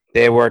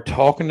they were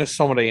talking to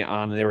somebody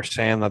and they were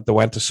saying that they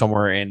went to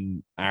somewhere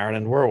in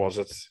Ireland. Where was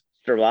it?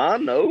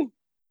 Strabane? No,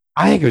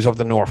 I think it was up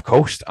the north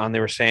coast, and they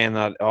were saying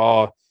that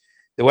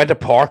they went to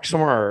park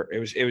somewhere. It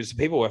was the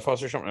people with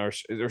us or something. Or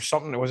there was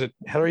something. Was it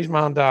Hillary's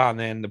man, and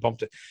then they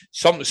bumped it.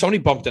 Somebody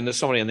bumped into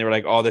somebody, and they were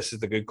like, "Oh, this is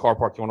the good car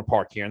park. You want to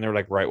park here?" And they were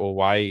like, "Right, well,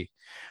 why?" And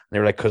they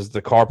were like, "Because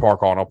the car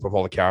park on up with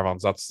all the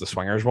caravans. That's the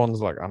swingers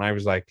ones." Like, and I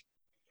was like,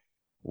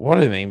 "What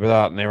do you mean by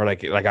that?" And they were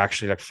like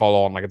actually like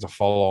full on, like it's a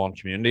full on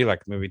community.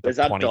 Like maybe is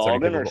that 20,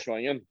 dogging or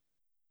swinging?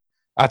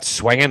 That's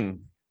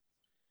swinging.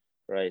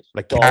 Right.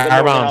 Like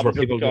caravans where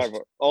people just...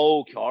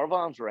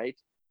 caravans, right.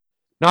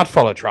 Not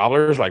full of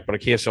travelers, like, but a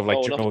case of like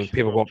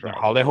people go up to their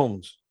holiday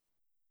homes.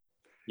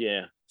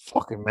 Yeah.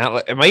 Fucking man.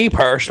 Like, me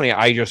personally,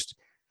 like,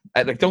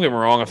 don't get me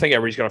wrong, I think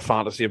everybody's got a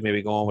fantasy of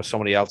maybe going with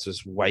somebody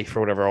else's wife or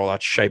whatever, all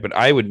that shit, but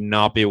I would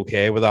not be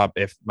okay with that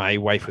if my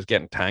wife was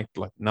getting tanked.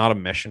 Like, not a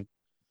mission.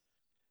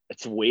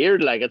 It's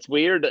weird. Like, it's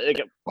weird.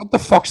 Like, what the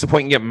fuck's the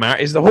point in getting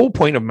married? Is the whole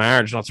point of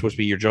marriage not supposed to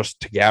be you're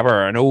just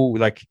together? I know,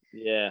 like,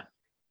 yeah.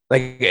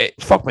 Like,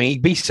 fuck me,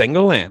 be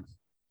single then.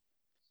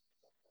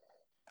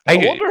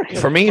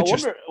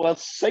 Well,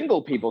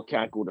 single people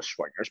can't go to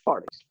swingers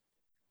parties.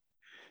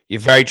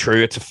 You're very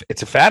true.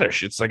 It's a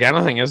fetish. It's like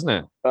anything, isn't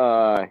it?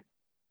 Don't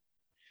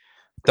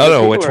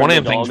know. It's one of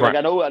them things where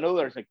I know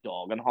there's like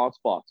dog and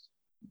hotspots.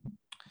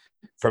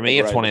 For me,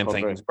 it's one of them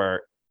things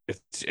where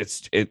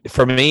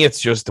for me, it's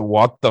just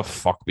what the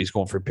fuck is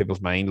going through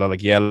people's mind.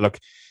 Like, yeah, look,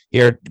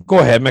 here, go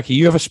ahead, Mickey.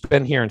 You have a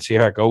spin here and see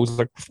how it goes.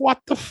 Like,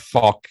 what the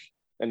fuck?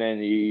 And then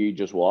you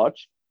just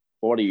watch.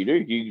 What do?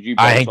 You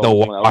I think the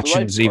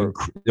watching's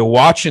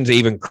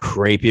even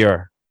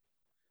creepier.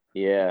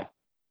 Yeah.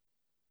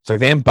 It's like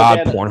them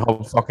bad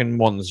Pornhub fucking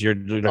ones. You're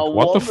like,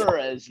 what the fuck?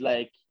 Is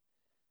like,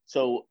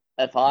 so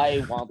if I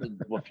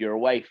wanted with your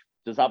wife,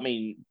 does that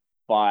mean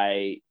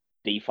by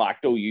de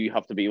facto you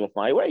have to be with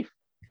my wife?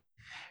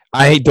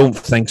 I don't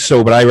think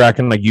so, but I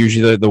reckon like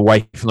usually the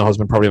wife and the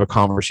husband probably have a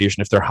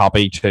conversation if they're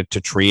happy to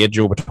trade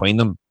between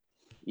them.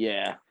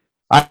 Yeah.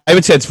 I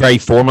would say it's very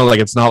formal, like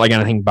it's not like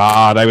anything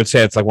bad. I would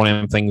say it's like one of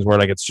them things where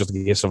like it's just a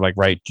case of like,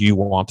 right, do you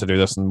want to do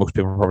this? And most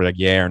people are probably like,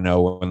 yeah or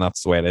no, and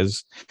that's the way it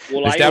is.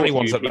 Well, there's definitely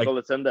ones that people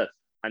that's in this.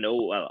 I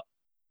know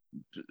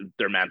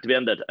they're meant to be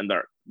in it, and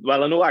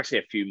I know actually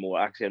a few more.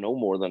 Actually, I know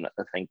more than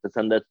I think that's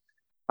in it,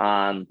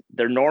 and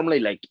they're normally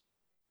like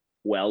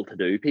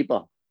well-to-do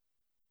people,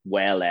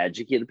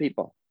 well-educated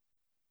people.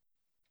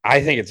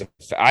 I think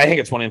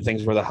it's one of the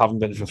things where they haven't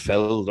been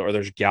fulfilled, or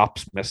there's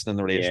gaps missing in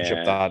the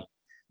relationship that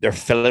they're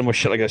filling with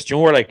shit like this. Do you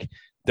know where like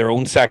their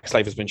own sex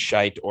life has been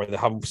shite, or they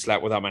haven't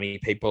slept with that many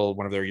people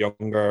when they're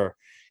younger?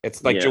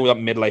 It's like Joe, that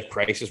midlife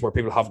crisis where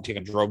people haven't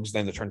taken drugs,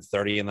 then they turn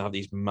 30 and they have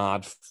these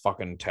mad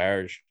fucking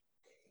tears.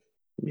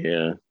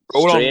 Yeah.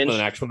 Going on to the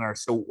next one there.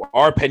 So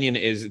our opinion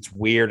is it's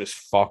weird as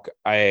fuck.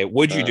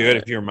 Would you do it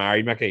if you're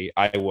married, Mickey?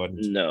 I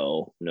wouldn't.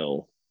 No.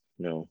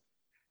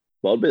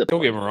 Well,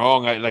 don't get me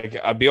wrong.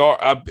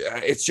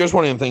 It's just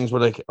one of them things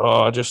where like,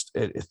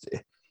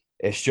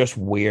 it's just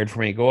weird for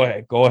me. Go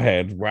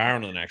ahead. We're on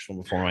to the next one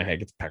before my head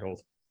gets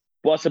pickled.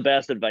 What's the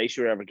best advice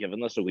you're ever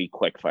given us? A wee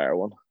quick fire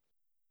one.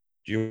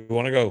 Do you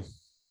want to go?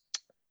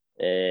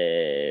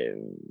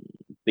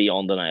 Be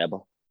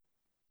undeniable.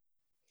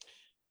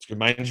 It's good.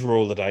 Mine's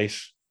roll the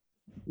dice.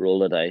 Roll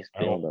the dice.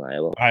 Be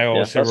undeniable. I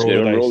always say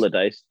roll the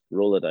dice.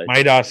 Roll the dice.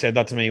 My dad said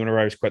that to me whenever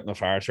I was quitting the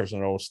fire service,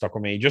 and it always stuck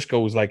with me. He just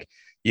goes like,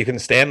 you can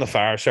stay in the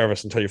fire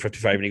service until you're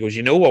 55. And he goes,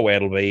 you know what way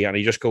it'll be? And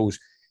he just goes,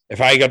 if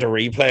I got to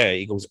replay,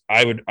 he goes,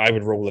 I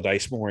would roll the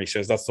dice more. He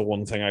says, that's the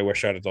one thing I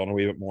wish I'd have done a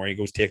wee bit more. He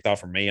goes, take that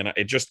from me. And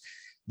it just,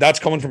 that's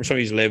coming from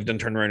somebody who's lived and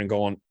turned around and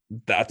going,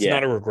 that's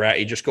not a regret.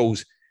 He just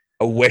goes,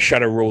 I wish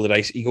I'd have rolled the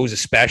dice. He goes,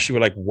 especially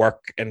with like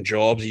work and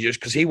jobs.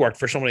 Because he worked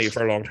for somebody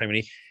for a long time,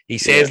 and he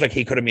says like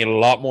he could have made a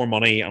lot more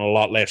money and a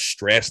lot less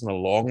stress in the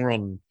long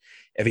run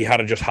if he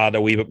had just had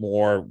a wee bit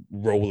more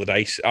roll the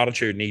dice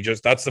attitude. And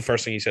that's the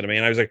first thing he said to me.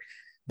 And I was like,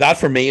 that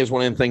for me is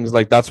one of the things,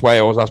 like, that's why I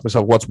always ask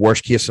myself, what's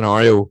worst case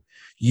scenario?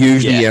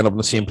 Usually you end up in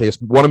the same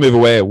place. Want to move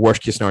away,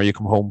 worst case scenario, you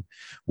come home.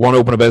 Want to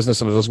open a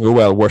business and it doesn't go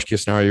well, worst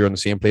case scenario, you're in the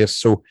same place.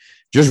 So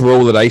just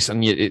roll the dice,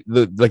 and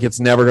it's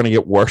never going to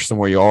get worse than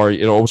where you are.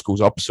 It always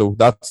goes up. So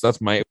that's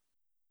my.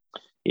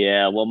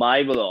 Yeah, well,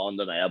 my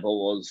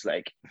undeniable was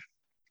like,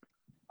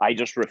 I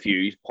just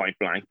refused point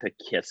blank to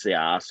kiss the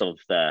ass of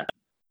the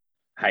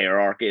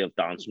hierarchy of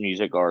dance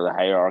music or the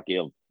hierarchy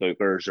of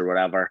bookers or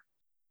whatever.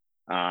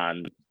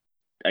 And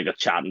I got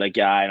chatting to a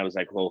guy, and I was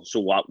like, well, so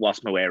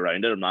what's my way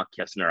around it? I'm not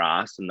kissing her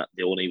ass, and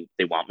they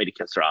want me to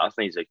kiss her ass.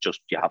 And he's like,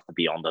 just, you have to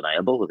be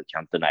undeniable, but they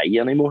can't deny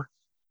you anymore.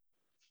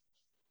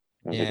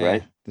 I was like,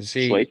 right,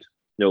 sweet.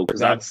 No, because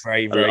that's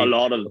very, very a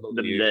lot of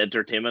the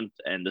entertainment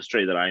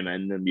industry that I'm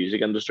in, the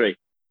music industry.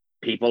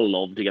 People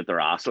love to get their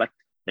ass licked.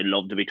 They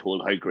love to be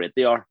told how great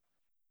they are.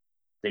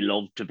 They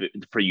love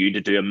for you to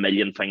do a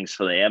million things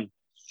for them,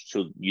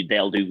 so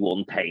they'll do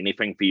one tiny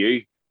thing for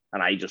you.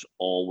 And I just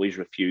always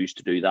refuse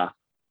to do that,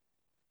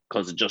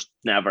 because it just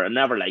I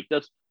never liked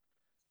it.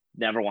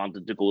 Never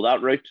wanted to go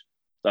that route.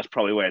 That's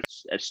probably where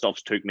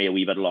stuff's took me a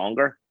wee bit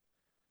longer.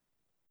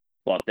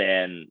 But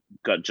then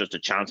got just a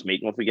chance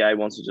meeting with a guy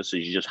once. It just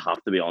says you just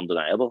have to be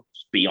undeniable.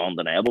 Just be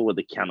undeniable, where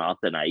they cannot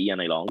deny you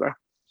any longer.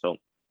 So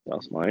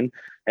that's mine.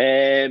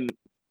 Do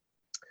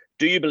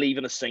you believe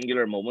in a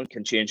singular moment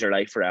can change your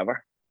life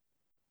forever?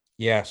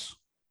 Yes.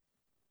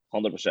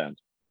 100%.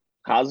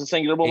 Has a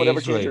singular moment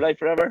ever changed your life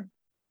forever?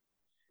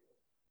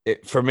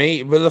 For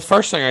me, well, the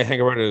first thing I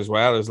think about it as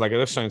well is like,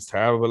 this sounds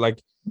terrible, but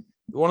like,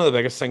 one of the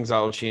biggest things that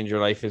will change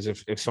your life is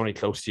if somebody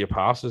close to you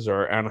passes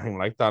or anything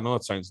like that. I know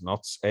it sounds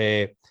nuts.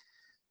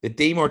 The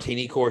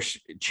DeMartini course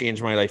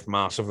changed my life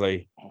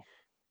massively.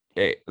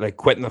 Like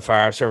quitting the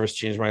fire service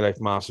changed my life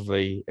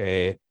massively.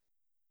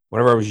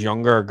 Whenever I was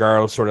younger, a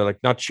girl sort of like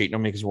not cheating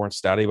on me because we weren't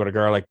steady, but a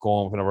girl like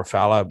going with another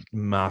fella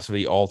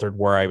massively altered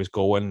where I was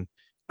going.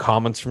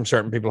 Comments from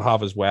certain people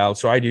have as well.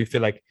 So I do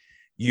feel like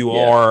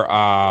you're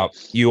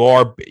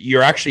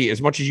actually,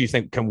 as much as you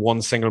think can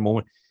one single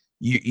moment,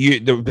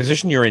 the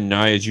position you're in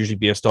now is usually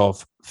based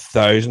off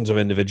thousands of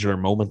individual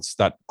moments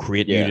that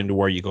create you into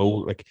where you go.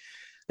 Like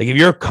if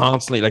you're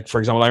constantly, like, for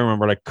example, I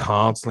remember like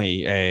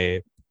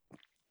constantly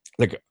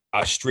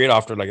straight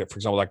after, like, for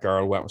example, that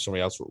girl went with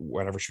somebody else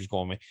whenever she was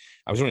going with me.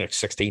 I was only like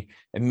 16.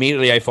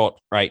 Immediately I thought,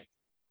 right,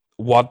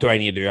 what do I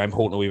need to do? I'm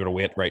holding a wee bit of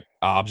weight, right?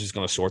 Abs is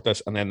going to sort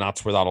this. And then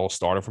that's where that all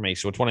started for me.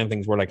 So it's one of the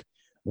things where, like,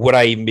 would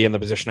I even be in the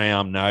position I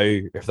am now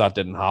if that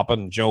didn't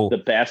happen? Joe, the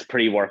best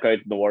pre-workout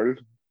in the world.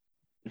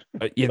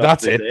 Yeah,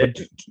 that's it.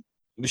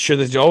 But sure,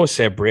 they always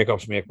say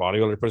breakups make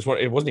bodybuilders,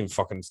 but it wasn't even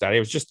fucking steady. It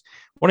was just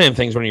one of them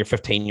things when you're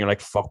 15, you're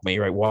like, fuck me,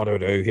 right? What do I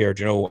do here?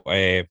 Do you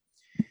know,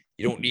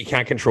 you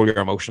can't control your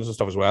emotions and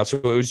stuff as well. So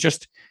it was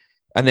just,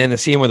 and then the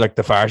same with like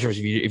the fire service.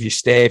 If you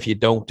stay, if you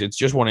don't, it's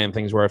just one of them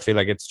things where I feel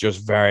like it's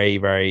just very,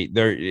 very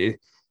there.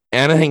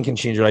 Anything can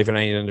change your life in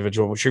any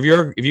individual.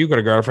 Sure, if you've got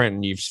a girlfriend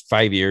and you've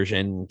 5 years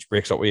and she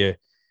breaks up with you,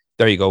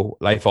 there you go,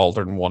 life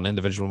altered in one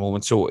individual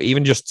moment. So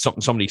even just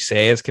something somebody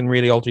says can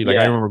really alter you. Like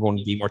I remember going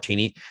to the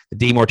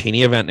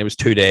DeMartini event, and it was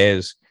 2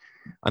 days.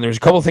 And there was a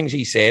couple of things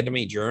he said to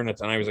me during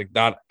it, and I was like,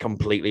 that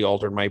completely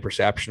altered my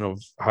perception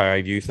of how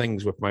I view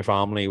things with my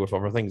family, with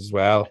other things as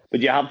well.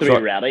 But you have to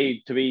be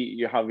ready to be.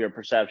 You have your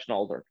perception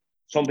altered.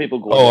 Some people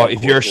go. Oh,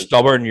 if you're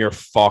stubborn, you're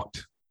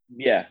fucked.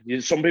 Yeah,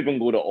 some people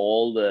go to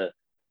all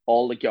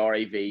the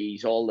Gary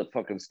V's, all the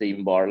fucking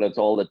Stephen Bartlett's,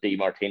 all the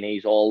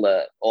DeMartinis, all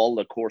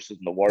the courses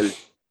in the world.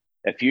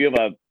 If you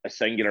have a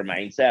singular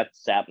mindset,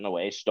 set in a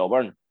way,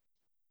 stubborn,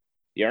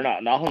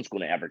 nothing's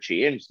going to ever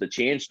change. The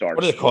change starts.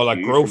 What do they call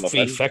that? Growth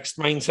v fixed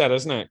mindset,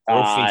 isn't it?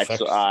 Growth v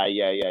fixed.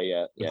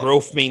 Yeah.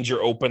 Growth means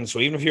you're open. So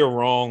even if you're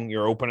wrong,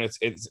 you're open.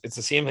 It's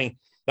the same thing.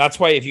 That's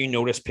why if you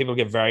notice, people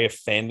get very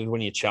offended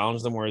when you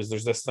challenge them. Whereas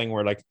there's this thing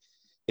where, like,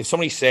 if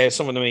somebody says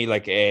something to me,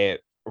 like,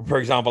 for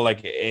example,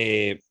 like,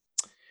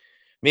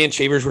 me and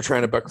Cheevers were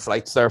trying to book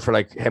flights there for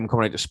like him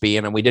coming out to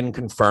Spain, and we didn't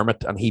confirm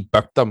it, and he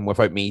booked them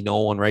without me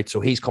knowing, right? So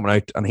he's coming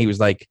out, and he was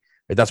like,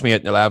 that's me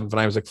out in the 11th. And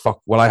I was like,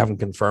 fuck, well, I haven't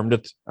confirmed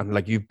it. And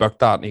like, you booked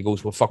that. And he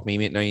goes, well, fuck me,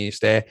 mate. Now you need to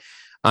stay.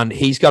 And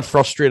he's got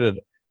frustrated.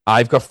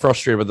 I've got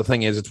frustrated. But the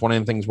thing is, it's one of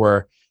them things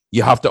where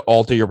you have to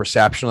alter your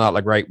perception of that.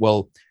 Like, right,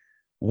 well,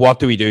 what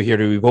do we do here?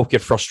 Do we both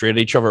get frustrated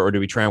at each other, or do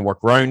we try and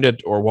work around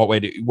it, or what way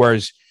do,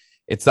 whereas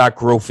it's that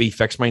growthy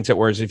fixed mindset.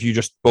 Whereas if you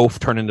just both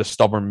turn into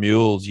stubborn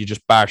mules, you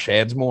just bash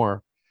heads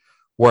more.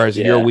 Whereas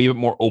if you're a wee bit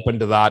more open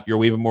to that, you're a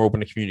wee bit more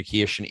open to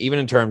communication, even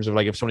in terms of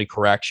like if somebody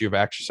corrects you of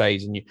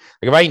exercise, and you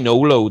like, if I know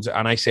loads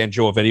and I send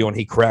Joe a video and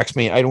he corrects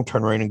me, I don't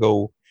turn around and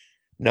go,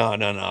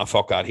 no,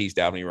 fuck that. He's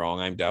definitely wrong.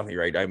 I'm definitely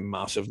right. I'm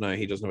massive now.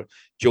 He doesn't know.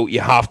 Joe,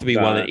 you have to be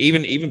willing.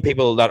 Even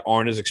people that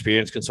aren't as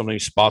experienced can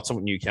sometimes spot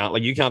something you can't.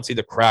 Like, you can't see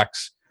the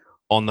cracks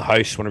on the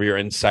house whenever you're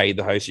inside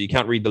the house. You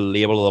can't read the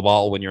label of the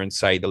bottle when you're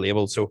inside the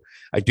label. So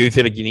I do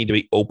feel like you need to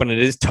be open. It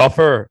is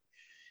tougher,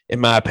 in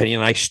my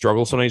opinion. I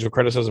struggle sometimes with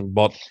criticism,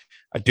 but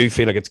I do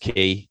feel like it's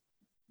key.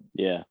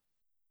 Yeah.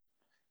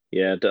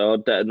 No,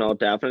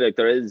 definitely. Like,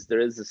 there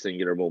is a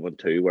singular moment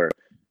too where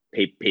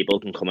people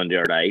can come into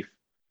your life,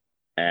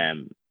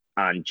 and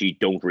you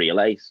don't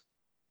realize.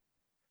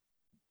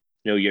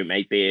 You know, you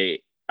might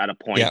be at a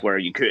point where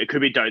it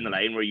could be down the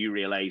line where you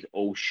realize,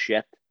 oh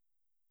shit.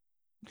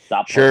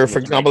 Sure. For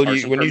example,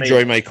 when you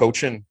join my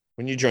coaching,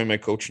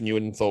 you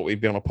wouldn't thought we'd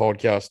be on a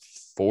podcast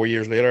 4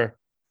 years later.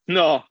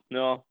 No,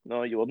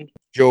 you wouldn't.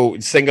 Joe,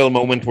 single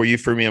moment where you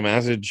threw me a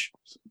message.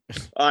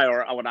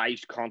 When I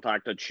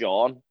contacted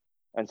Sean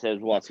and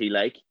said, what's he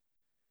like?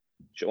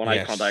 When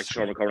I contacted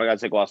Sean McCormick, I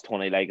was like, what's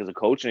Tony like as a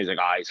coach? And he's like,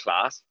 he's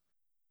class.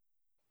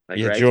 Like,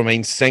 yeah, right? Do you know what I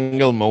mean?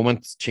 Single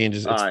moment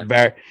changes.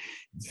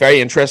 It's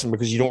very interesting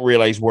because you don't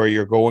realize where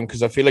you're going,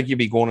 because I feel like you'd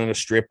be going in a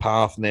straight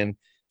path and then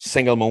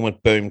single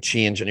moment, boom,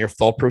 change, and your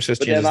thought process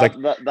changes.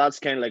 That's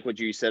kind of like what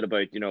you said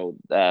about,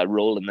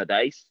 rolling the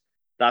dice.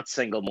 That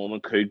single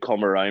moment could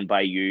come around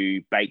by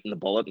you biting the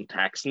bullet and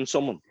texting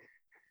someone.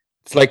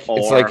 It's like going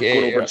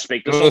over and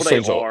speak to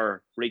somebody,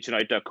 or reaching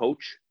out to a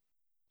coach.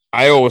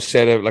 I always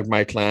say to like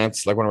my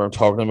clients, like whenever I'm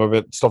talking to them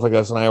about stuff like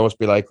this, and I always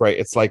be like, right,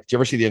 it's like, do you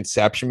ever see the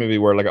Inception movie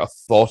where like a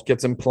thought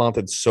gets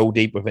implanted so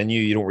deep within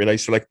you don't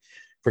realize? So like,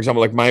 for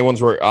example, like my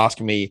ones were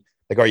asking me,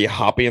 like, are you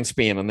happy in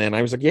Spain? And then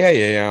I was like,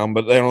 yeah.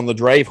 But then on the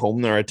drive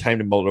home there, I had time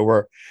to mull it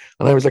over.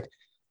 And I was like,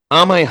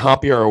 am I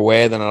happier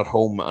away than at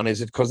home? And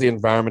is it because of the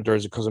environment, or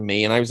is it because of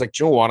me? And I was like,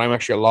 do you know what? I'm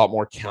actually a lot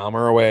more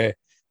calmer away.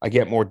 I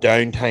get more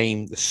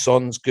downtime. The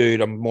sun's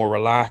good. I'm more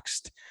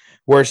relaxed.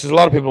 Whereas there's a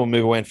lot of people who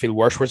move away and feel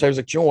worse. Whereas I was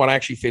like, do you know what? I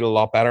actually feel a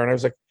lot better. And I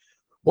was like,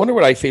 wonder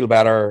would I feel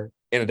better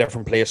in a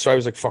different place? So I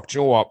was like, fuck, do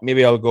you know what?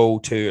 Maybe I'll go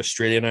to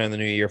Australia now in the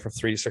new year for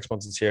 3 to 6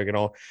 months and see how I get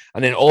on.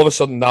 And then all of a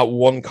sudden, that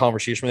one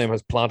conversation with him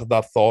has planted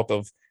that thought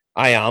of,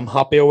 I am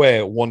happy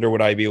away. Wonder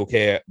would I be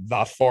okay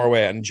that far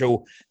away? And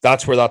Joe,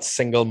 that's where that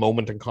single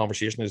moment in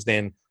conversation is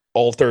then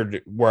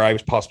altered where I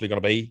was possibly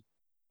going to be.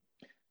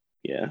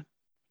 Yeah.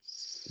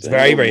 It's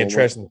very, very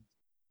interesting.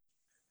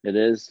 It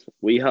is.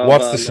 We have.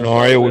 What's the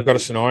scenario? We've got a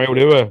scenario,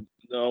 do we?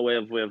 No, we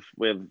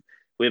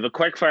have a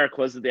quick fire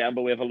quiz at the end,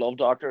 but we have a love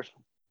doctor.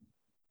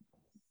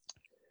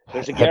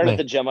 There's a girl at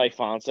the gym I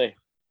fancy.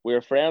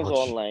 We're friends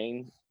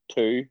online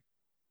too.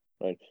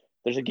 Right.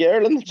 There's a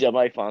girl in the gym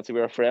I fancy.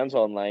 We're friends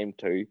online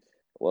too.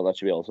 Well, that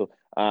should be also.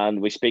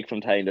 And we speak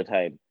from time to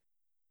time.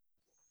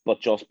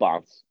 But just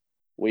bounce.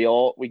 We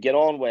get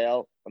on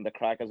well, and the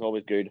crack is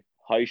always good.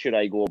 How should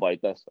I go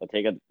about this? I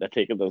take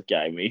it this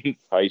guy means.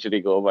 How should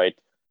he go about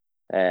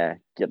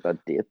get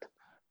that date?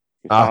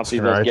 You fancy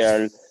this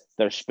girl,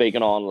 they're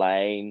speaking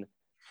online.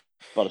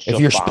 But it's if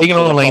you're speaking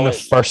online, the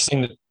first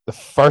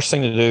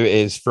thing to do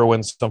is throw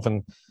in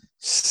something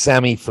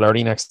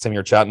semi-flirty next time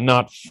you're chatting,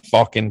 not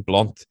fucking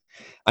blunt.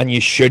 And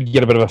you should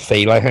get a bit of a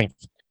feel, I think.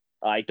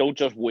 I don't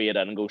just wade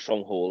in and go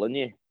some hole in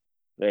you.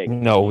 Like,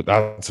 no,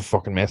 that's a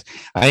fucking mess.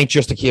 I think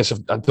just a case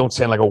of don't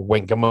send like a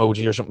wink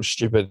emoji or something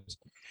stupid.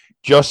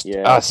 Just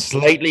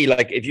slightly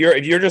like if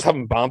you're just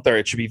having banter,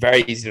 it should be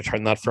very easy to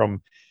turn that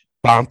from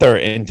banter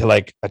into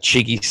like a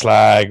cheeky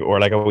slag or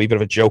like a wee bit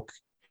of a joke.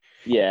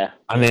 Yeah.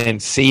 And then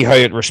see how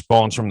it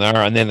responds from there.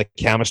 And then the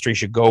chemistry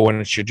should go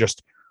and it should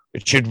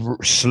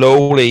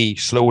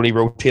slowly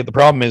rotate. The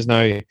problem is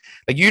now,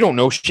 like, you don't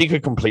know, she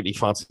could completely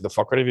fancy the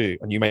fuck out of you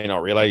and you may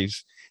not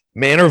realize.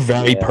 Men are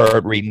very poor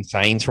at reading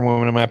signs from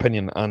women, in my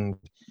opinion. And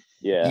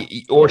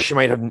or she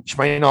might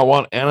not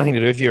want anything to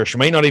do with you, or she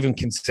might not even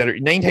consider.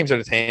 9 times out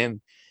of 10,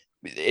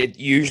 it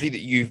usually that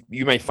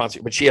you might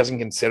fancy, but she hasn't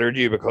considered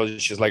you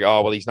because she's like,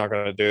 oh well, he's not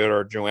going to do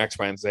it, or X,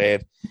 Y, and Z.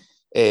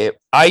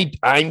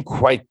 I'm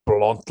quite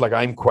blunt, like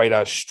I'm quite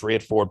a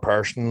straightforward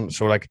person.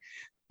 So like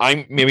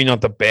I'm maybe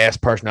not the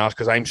best person to ask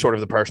because I'm sort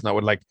of the person that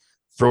would like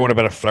throw in a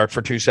bit of flirt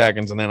for 2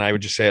 seconds and then I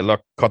would just say,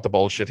 look, cut the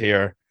bullshit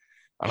here.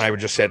 And I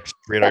would just say it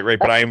straight out, right?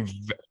 But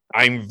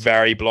I'm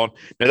very blunt.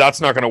 Now that's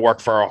not going to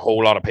work for a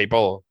whole lot of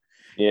people.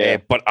 Yeah.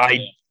 But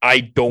I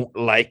don't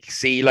like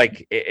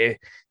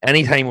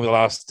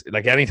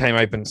anytime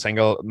I've been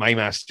single, my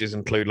messages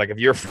include like if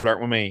you're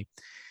flirting with me,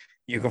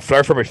 you can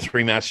flirt for about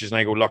 3 messages, and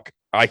I go, look,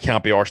 I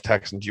can't be arse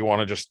texting. Do you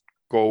want to just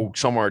go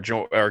somewhere,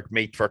 or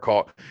meet for a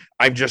call?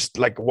 I'm just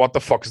like, what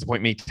the fuck is the point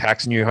of me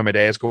texting you how my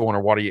day is going,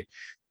 or what are you?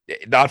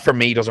 That for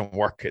me doesn't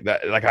work.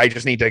 That like I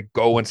just need to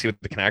go and see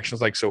what the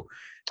connection's like. So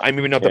I'm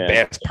maybe not the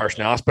best person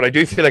to ask, but I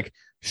do feel like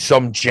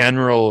some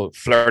general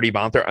flirty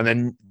banter, and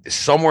then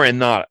somewhere in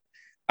that,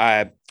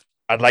 I'd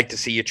like to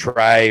see you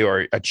try,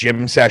 or a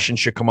gym session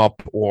should come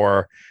up,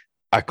 or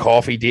a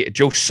coffee date,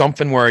 just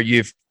something where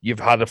you've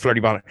had a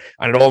flirty banter,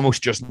 and it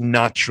almost just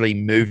naturally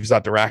moves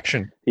that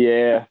direction.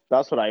 Yeah,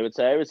 that's what I would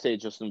say. I would say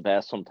just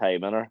invest some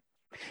time in her.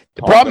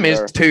 The problem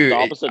is too,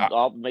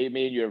 me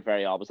and you're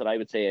very opposite. I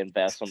would say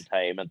invest some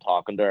time in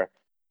talking to her,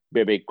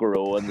 maybe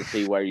growing to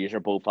see where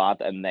you're both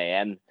at, and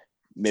then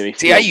maybe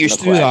see. I used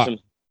to do that.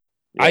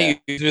 Yeah. I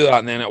used to do that,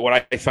 and then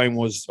what I found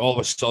was all of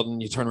a sudden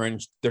you turn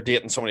around, they're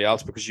dating somebody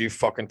else because you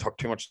fucking took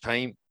too much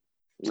time.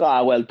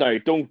 Well,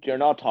 don't. You're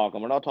not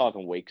talking. We're not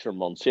talking weeks or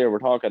months here. We're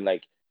talking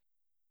like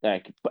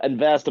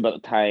invest a bit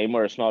of time,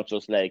 where it's not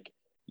just like,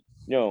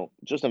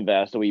 just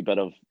invest a wee bit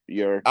of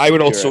your. I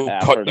would also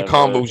cut the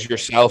combos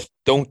yourself.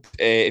 Don't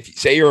if you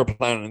say you're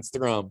applying on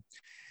Instagram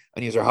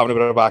and you're having a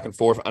bit of back and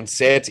forth, and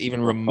say it's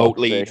even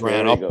remotely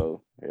drawn up.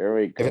 Here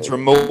we go. If it's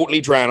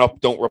remotely drawn up,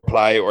 don't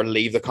reply or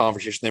leave the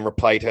conversation, then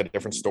reply to a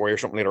different story or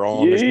something later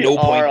on. There's no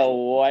point. You are a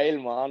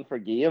wild man for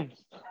games.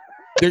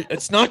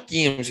 It's not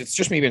games. It's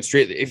just me being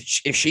straight.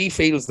 If she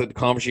feels that the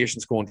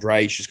conversation's going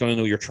dry, she's going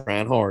to know you're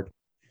trying hard.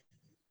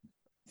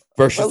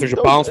 Versus there's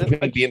a balance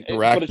between being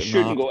direct. But it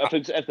shouldn't go.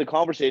 If the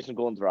conversation's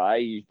going dry,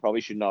 you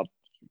probably should not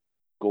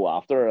go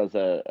after as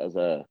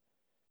a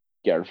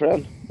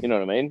girlfriend. You know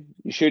what I mean?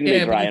 You shouldn't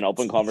be drying up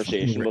in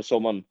conversation with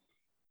someone.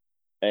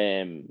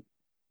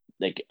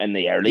 Like in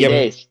the early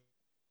days.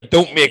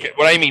 Don't make it.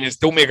 What I mean is,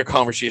 don't make a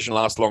conversation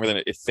last longer than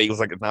it feels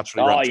like it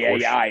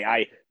naturally.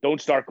 I don't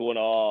start going.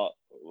 Oh,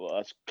 well,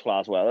 that's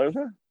class weather,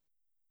 isn't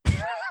it?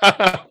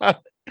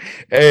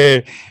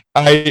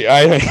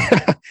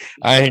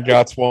 I think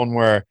that's one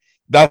where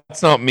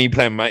that's not me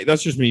playing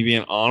that's just me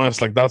being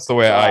honest. Like that's the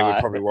way I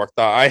would probably work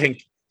that. I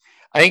think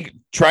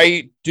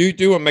try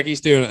do what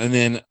Mickey's doing, and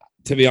then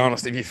to be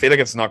honest, if you feel like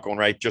it's not going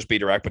right, just be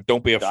direct, but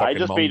don't be a fucking.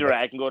 Just be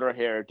direct and go to her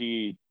hair. Do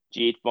you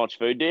eat much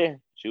food? Do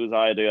you? She was,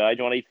 I do. Do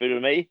you want to eat food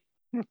with me?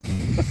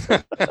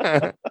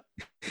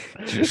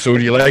 So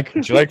do you like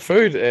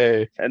food?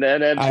 And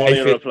then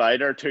Tony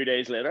replied her 2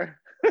 days later.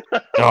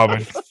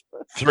 But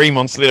 3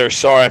 months later,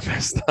 sorry, I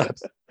missed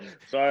that.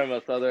 Sorry, my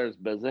father's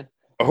busy.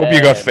 I hope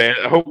you got fed.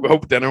 I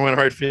hope dinner went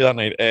hard for you that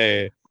night.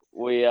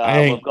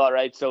 We've got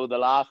right. So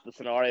the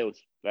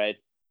scenarios, right?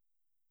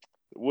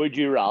 Would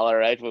you rather,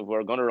 right?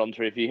 We're going to run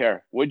through a few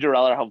here. Would you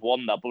rather have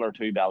 1 nipple or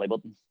 2 belly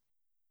buttons?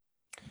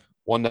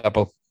 1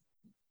 nipple.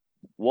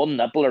 1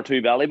 nipple or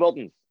 2 belly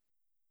buttons?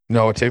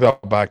 No, take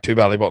that back. 2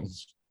 belly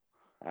buttons.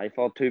 I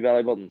thought 2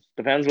 belly buttons.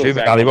 Depends what 2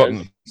 belly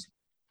buttons.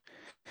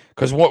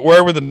 Because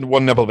where would the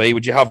 1 nipple be?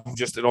 Would you have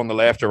just it on the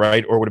left or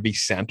right, or would it be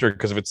centered?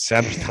 Because if it's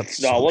centered,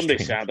 that's no, it wouldn't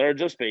be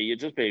centered. It'd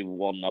just be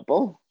 1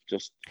 nipple.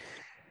 Just.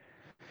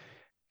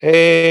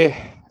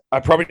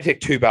 I'd probably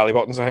take 2 belly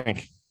buttons. I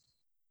think.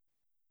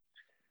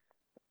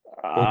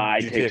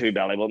 I'd take 2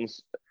 belly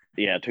buttons.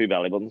 Yeah, 2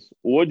 belly buttons.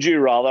 Would you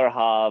rather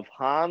have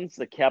hands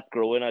that kept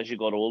growing as you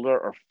got older,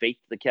 or feet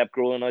that kept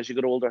growing as you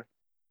got older?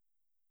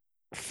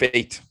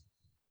 Feet.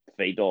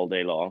 Feet all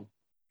day long.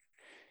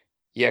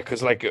 Yeah,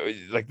 because like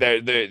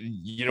they're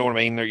you know what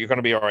I mean. You're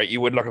gonna be all right. You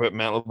would look a bit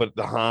mental, but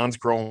the hands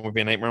growing would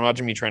be a nightmare.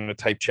 Imagine me trying to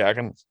type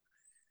check-ins.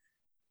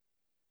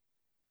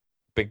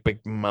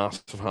 Big,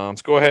 massive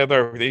hands. Go ahead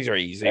there. These are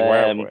easy.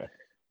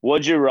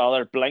 Would you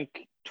rather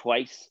blink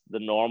twice the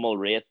normal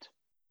rate,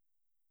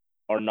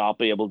 or not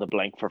be able to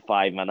blink for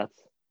 5 minutes?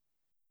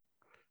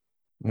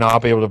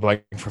 not be able to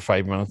blink for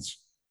 5 minutes?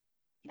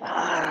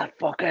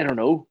 Fuck, I don't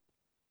know.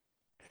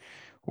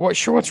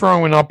 What's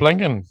wrong with not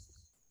blinking?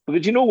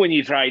 Because when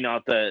you try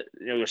not to,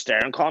 your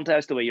staring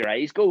contest, the way your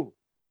eyes go.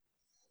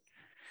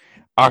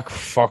 Ah,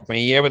 fuck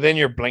me. Yeah, but then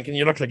you're blinking.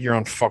 You look like you're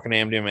on fucking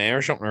MDMA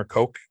or something, or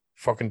Coke,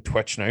 fucking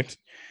twitching out.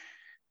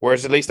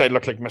 Whereas at least I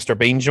look like Mr.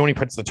 Bean. When he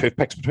puts the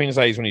toothpicks between his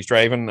eyes when he's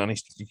driving and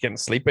he's getting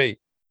sleepy.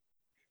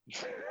 Do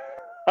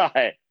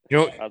you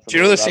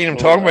know the scene I'm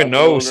talking about?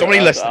 No,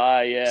 somebody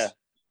listening. Yeah.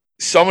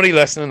 Somebody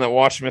listening that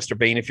watched Mr.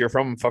 Bean, if you're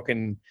from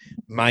fucking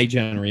my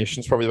generation,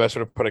 is probably the best way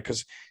to put it.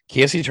 Because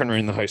Casey turned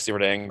around the house the other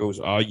day and goes,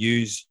 "Oh,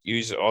 use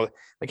all."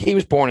 Like he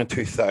was born in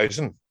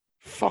 2000,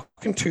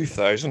 fucking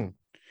 2000.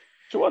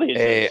 So what age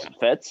is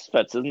Fitz?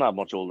 Fitz isn't that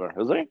much older,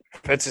 is he?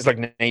 Fitz is like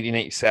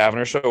 1987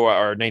 or so,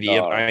 or 98.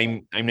 Oh.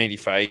 I'm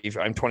 95.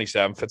 I'm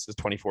 27. Fitz is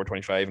 24,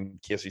 25,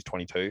 and Casey's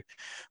 22.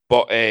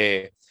 But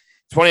it's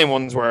one of the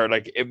ones where,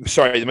 like, the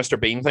Mr.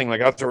 Bean thing,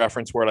 like, that's a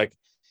reference where, like,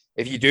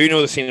 if you do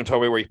know the scene I'm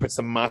talking about where he puts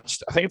the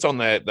match, I think it's on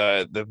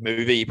the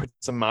movie, he puts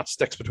some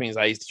matchsticks between his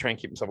eyes to try and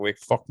keep himself awake.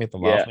 Fuck me at the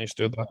laugh when he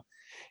stood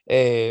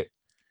that.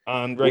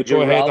 And right,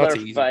 go ahead. That's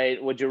easy.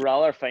 Would you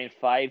rather find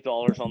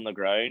 $5 on the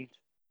ground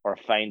or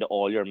find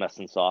all your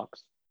missing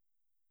socks?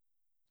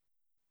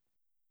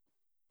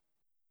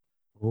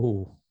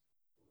 Oh,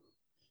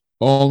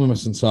 all the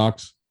missing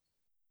socks.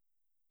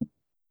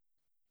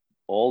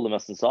 All the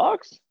missing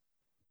socks?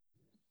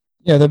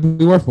 Yeah, that'd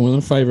be worth more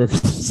than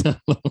 $5.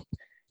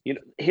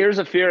 Here's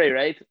a theory,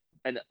 right?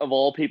 And of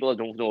all people, I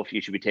don't know if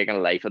you should be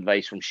taking life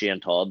advice from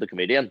Shane Todd, the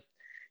comedian.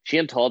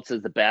 Shane Todd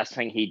says the best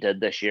thing he did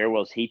this year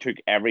was he took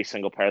every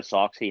single pair of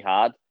socks he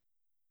had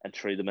and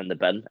threw them in the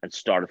bin and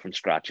started from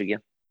scratch again.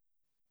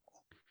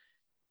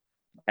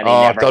 And he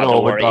never had to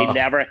worry.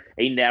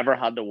 He never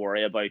had to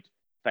worry about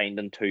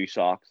finding two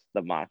socks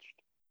that matched.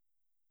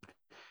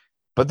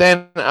 But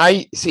then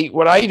I see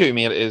what I do,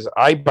 mate, is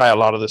I buy a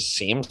lot of the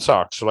same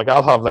socks. So like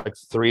I'll have like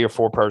 3 or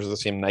 4 pairs of the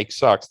same Nike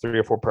socks, 3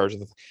 or 4 pairs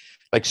of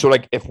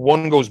like if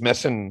one goes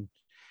missing,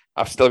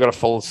 I've still got a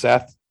full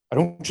set. I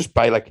don't just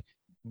buy like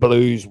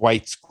blues,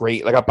 whites,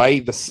 grey. Like I buy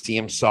the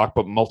same sock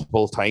but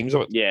multiple times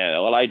of it. Yeah,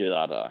 well I do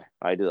that.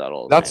 I do that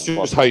all the time. That's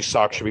just how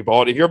socks should be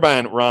bought. If you're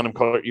buying random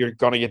color, you're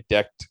gonna get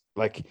decked.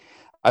 Like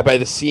I buy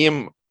the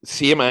same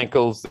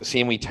ankles, the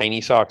same wee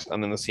tiny socks,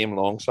 and then the same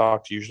long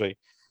socks usually.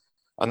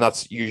 And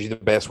that's usually the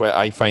best way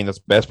I find that's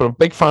best. But I'm a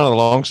big fan of the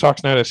long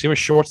socks now. I see with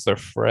shorts, they're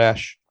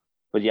fresh.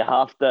 But you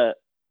have to,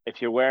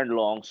 if you're wearing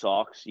long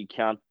socks, you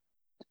can't,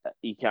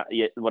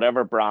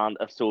 whatever brand.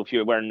 So if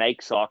you're wearing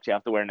Nike socks, you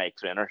have to wear Nike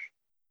trainers.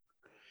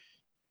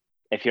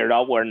 If you're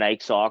not wearing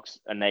Nike socks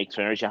and Nike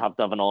trainers, you have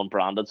to have an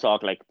unbranded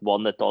sock, like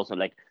one that doesn't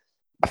like.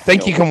 I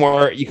think you can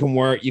wear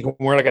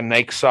like a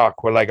Nike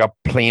sock with like a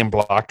plain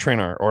black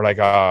trainer, or like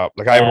I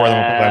wear them with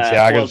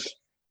Balenciagas.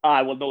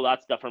 Well, no,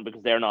 that's different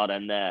because they're not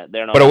in there.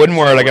 They're not. But I wouldn't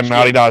wear like an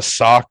Adidas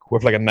sock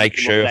with like a Nike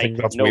shoe. I think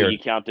that's weird. No, you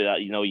can't do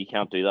that. You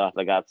can't do that.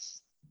 Like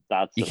that's.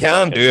 You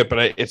can do it,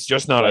 but it's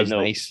just not as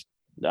nice.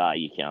 Nah,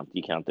 you can't.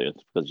 You can't do it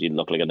because you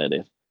look like an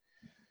idiot.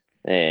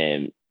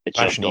 It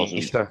just doesn't.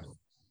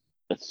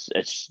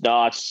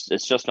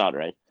 It's just not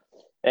right.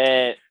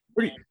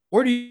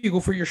 Where do you go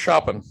for your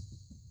shopping?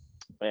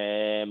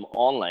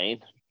 Online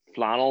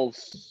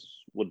flannels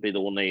would be the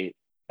only.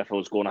 If I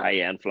was going high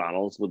end,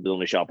 flannels would be the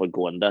only shop I'd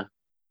go into.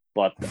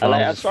 But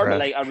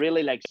I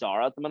really like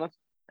Zara at the minute.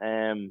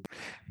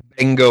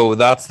 Bingo,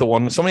 that's the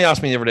one. Somebody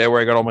asked me the other day where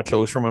I got all my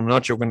clothes from. I'm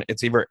not joking.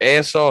 It's either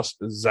ASOS,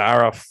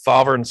 Zara,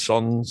 Father and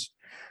Sons.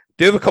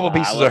 Do have a couple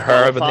pieces of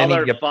her, but then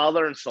you get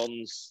Father and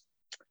Sons.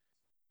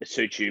 It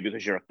suits you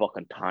because you're a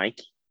fucking tank.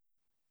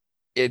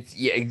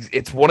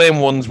 It's one of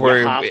them ones where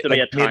you have to be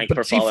a tank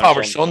for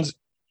Father Sons.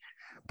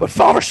 But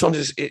Father Sons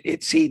is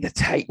the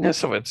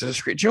tightness of it. Do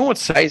you know what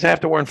size I have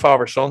to wear in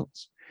Father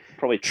Sons?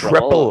 Probably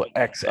triple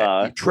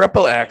XL.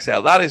 Triple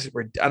XL. That is,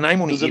 and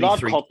I'm only 83. Does it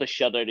not cut the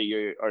shit out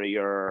of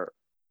your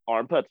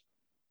armpit?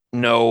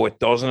 No, it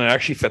doesn't. It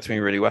actually fits me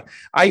really well.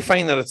 I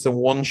find that it's the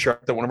one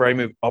shirt that whenever I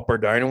move up or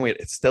down in weight,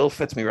 it still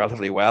fits me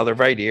relatively well. They're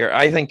very dear.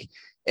 I think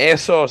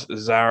ASOS,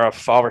 Zara,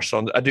 Father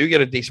Sons. I do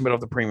get a decent bit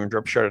of the premium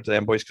drip shirt at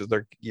them boys because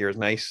their gear is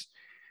nice.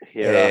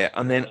 Yeah,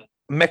 and then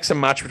mix and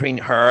match between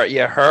her,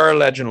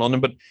 Legend London,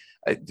 but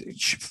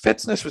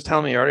Fitness was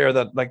telling me earlier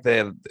that like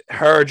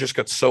her just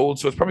got sold,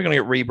 so it's probably going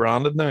to get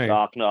rebranded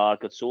now. No, it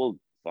got sold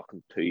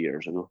fucking 2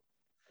 years ago.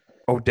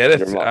 Oh, did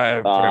it?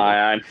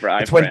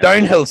 It's went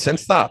downhill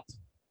since that.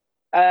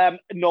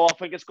 No, I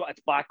think it's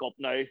back up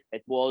now.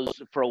 It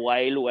was for a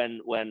while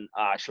when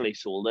Ashley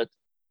sold it.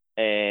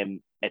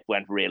 It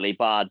went really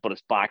bad, but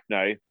it's back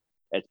now.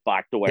 It's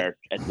back to where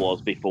it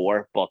was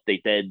before, but they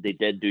did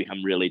do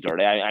him really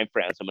dirty. I'm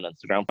friends with him on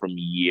Instagram from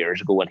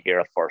years ago when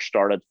Hera first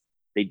started.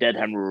 They did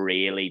him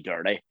really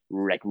dirty,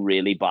 like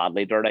really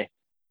badly dirty.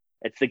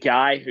 It's the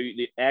guy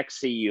the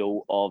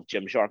ex-CEO of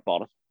Gymshark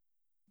bought it.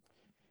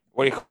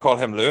 What do you call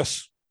him,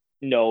 Lewis?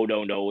 No.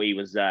 He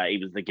was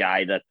the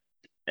guy that,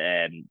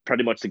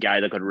 pretty much the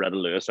guy that got rid of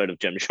Lewis out of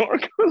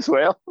Gymshark as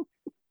well.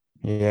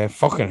 Yeah,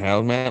 fucking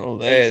hell, man.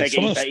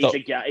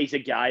 He's a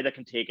guy that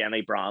can take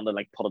any brand and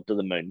like put it to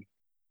the moon.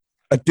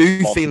 I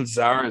do feel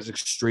Zara is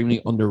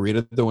extremely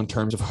underrated, though, in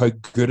terms of how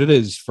good it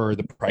is for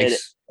the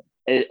price.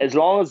 As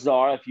long as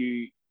Zara, if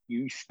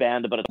you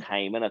spend a bit of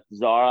time in it,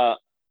 Zara,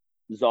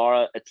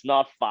 it's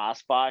not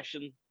fast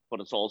fashion, but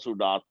it's also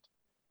not.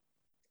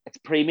 It's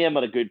premium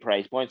at a good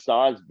price point.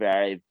 Zara is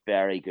very,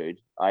 very good.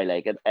 I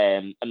like it.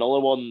 Another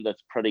one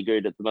that's pretty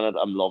good at the minute,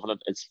 I'm loving it.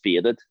 It's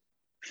Faded.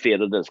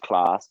 Faded is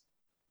class.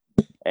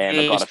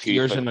 I got a few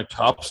years in the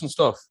tops and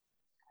stuff.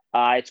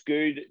 It's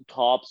good.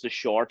 Tops, the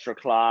shorts are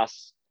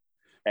class.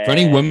 For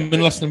any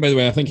women listening, by the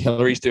way, I think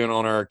Hillary's doing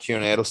on her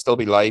Q&A. It'll still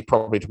be live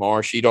probably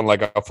tomorrow. She done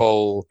like a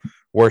full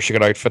where she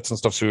got outfits and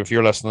stuff. So if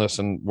you're listening to this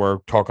and we're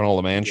talking all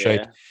the man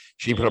shit,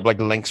 she put up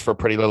like links for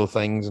pretty little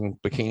things and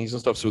bikinis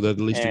and stuff, so that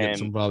at least you get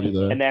some value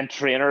there. And then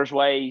trainers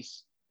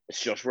wise,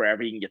 it's just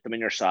wherever you can get them in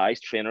your size.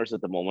 Trainers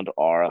at the moment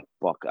are a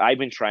buck. I've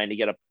been trying to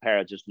get a pair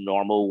of just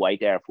normal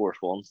white Air Force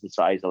Ones in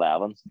size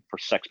 11s for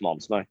 6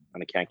 months now,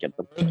 and I can't get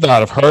them.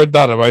 I've heard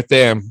that about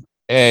them.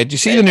 Do you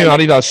see the new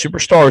Adidas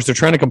Superstars? They're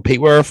trying to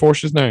compete with Air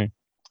Forces now.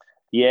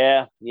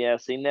 Yeah,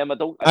 seen them.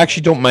 I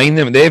actually don't mind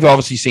them. They've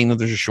obviously seen that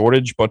there's a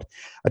shortage, but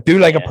I do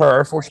like a pair of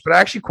Air Force. But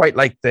I actually quite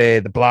like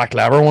the black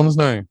leather ones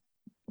now.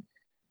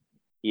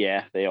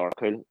 Yeah, they are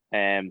cool.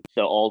 The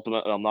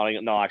ultimate. I'm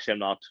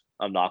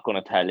not going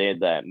to tell you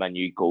that my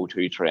new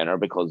go-to trainer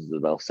because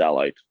they'll sell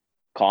out.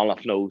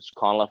 Conliffe knows.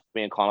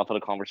 Me and Conliffe had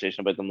a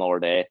conversation about them the other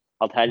day.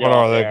 I'll tell you. What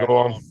are they? Go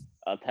on.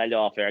 I'll tell you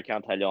off air. I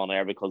can't tell you on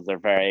air because they're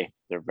very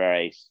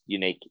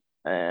unique.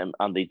 And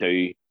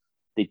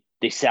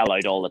they sell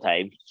out all the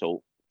time.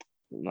 So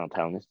I'm not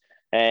telling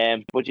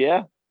you. But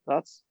yeah,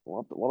 that's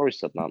what are we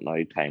sitting at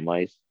now time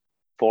wise?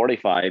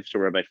 45. So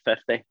we're about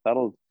 50.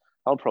 That'll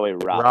probably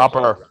wrap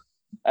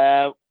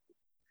her.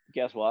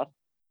 Guess what?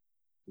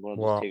 I'm going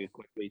to just take a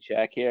quick wee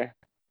check here.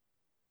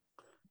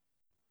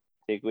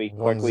 Quick wee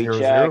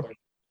check.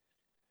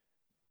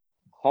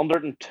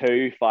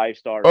 102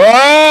 5-star.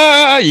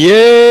 Ah,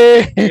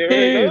 yeah.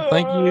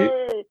 Thank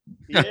you.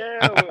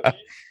 Yeah.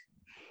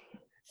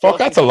 Fuck,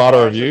 that's a lot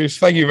of reviews.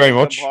 Thank you very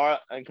much.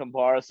 In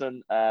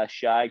comparison,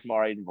 Shag,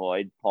 Married and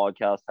Void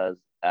podcast has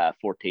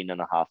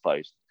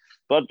 14,500.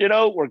 But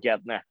we're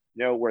getting there.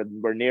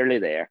 We're nearly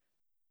there.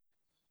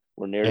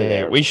 We're nearly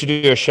there. We should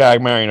do a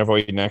Shag, Married and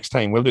Void next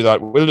time. We'll do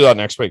that. We'll do that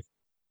next week.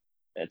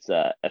 It's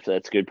a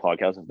good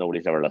podcast if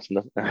nobody's ever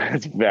listened to it.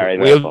 It's very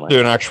funny.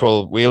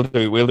 We'll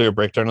do a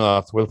breakdown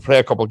of that. We'll play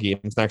a couple of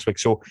games next week.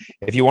 So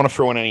if you want to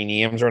throw in any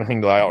names or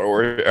anything like that,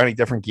 or any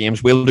different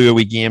games, we'll do a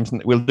wee games.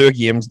 We'll do a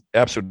games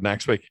episode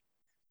next week.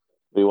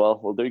 We will.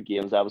 We'll do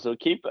games episode.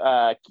 Give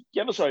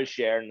us a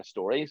share in the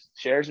stories.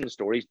 Shares in the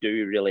stories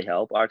do really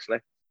help actually,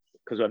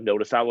 because I've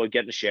noticed that we're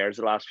getting the shares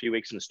the last few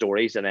weeks in the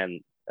stories, and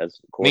then as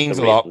of course means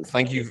a lot.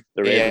 Thank you.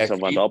 The ratings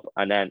have went up,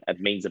 and then it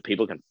means that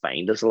people can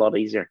find us a lot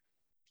easier.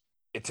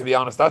 To be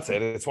honest, that's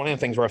it. It's one of the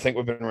things where I think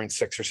we've been around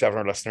 6 or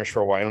 7 listeners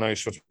for a while now.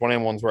 So it's one of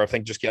the ones where I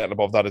think just getting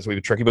above that is a wee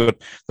bit tricky. But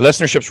the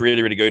listenership's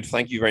really, really good.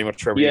 Thank you very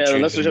much for everything. Yeah,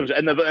 the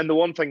listenership, and the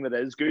one thing that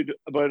is good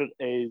about it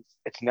is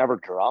it's never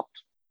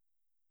dropped.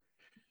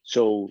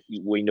 So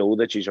we know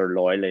that you are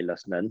loyally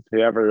listening.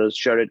 Whoever is,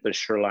 shout out the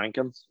Sri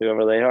Lankans,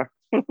 whoever they are.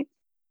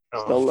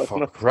 Still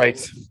listening.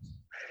 Right.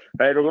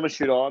 Right, we're going to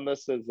shoot on.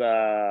 This is.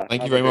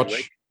 Thank you very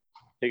much.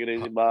 Take it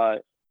easy. Bye.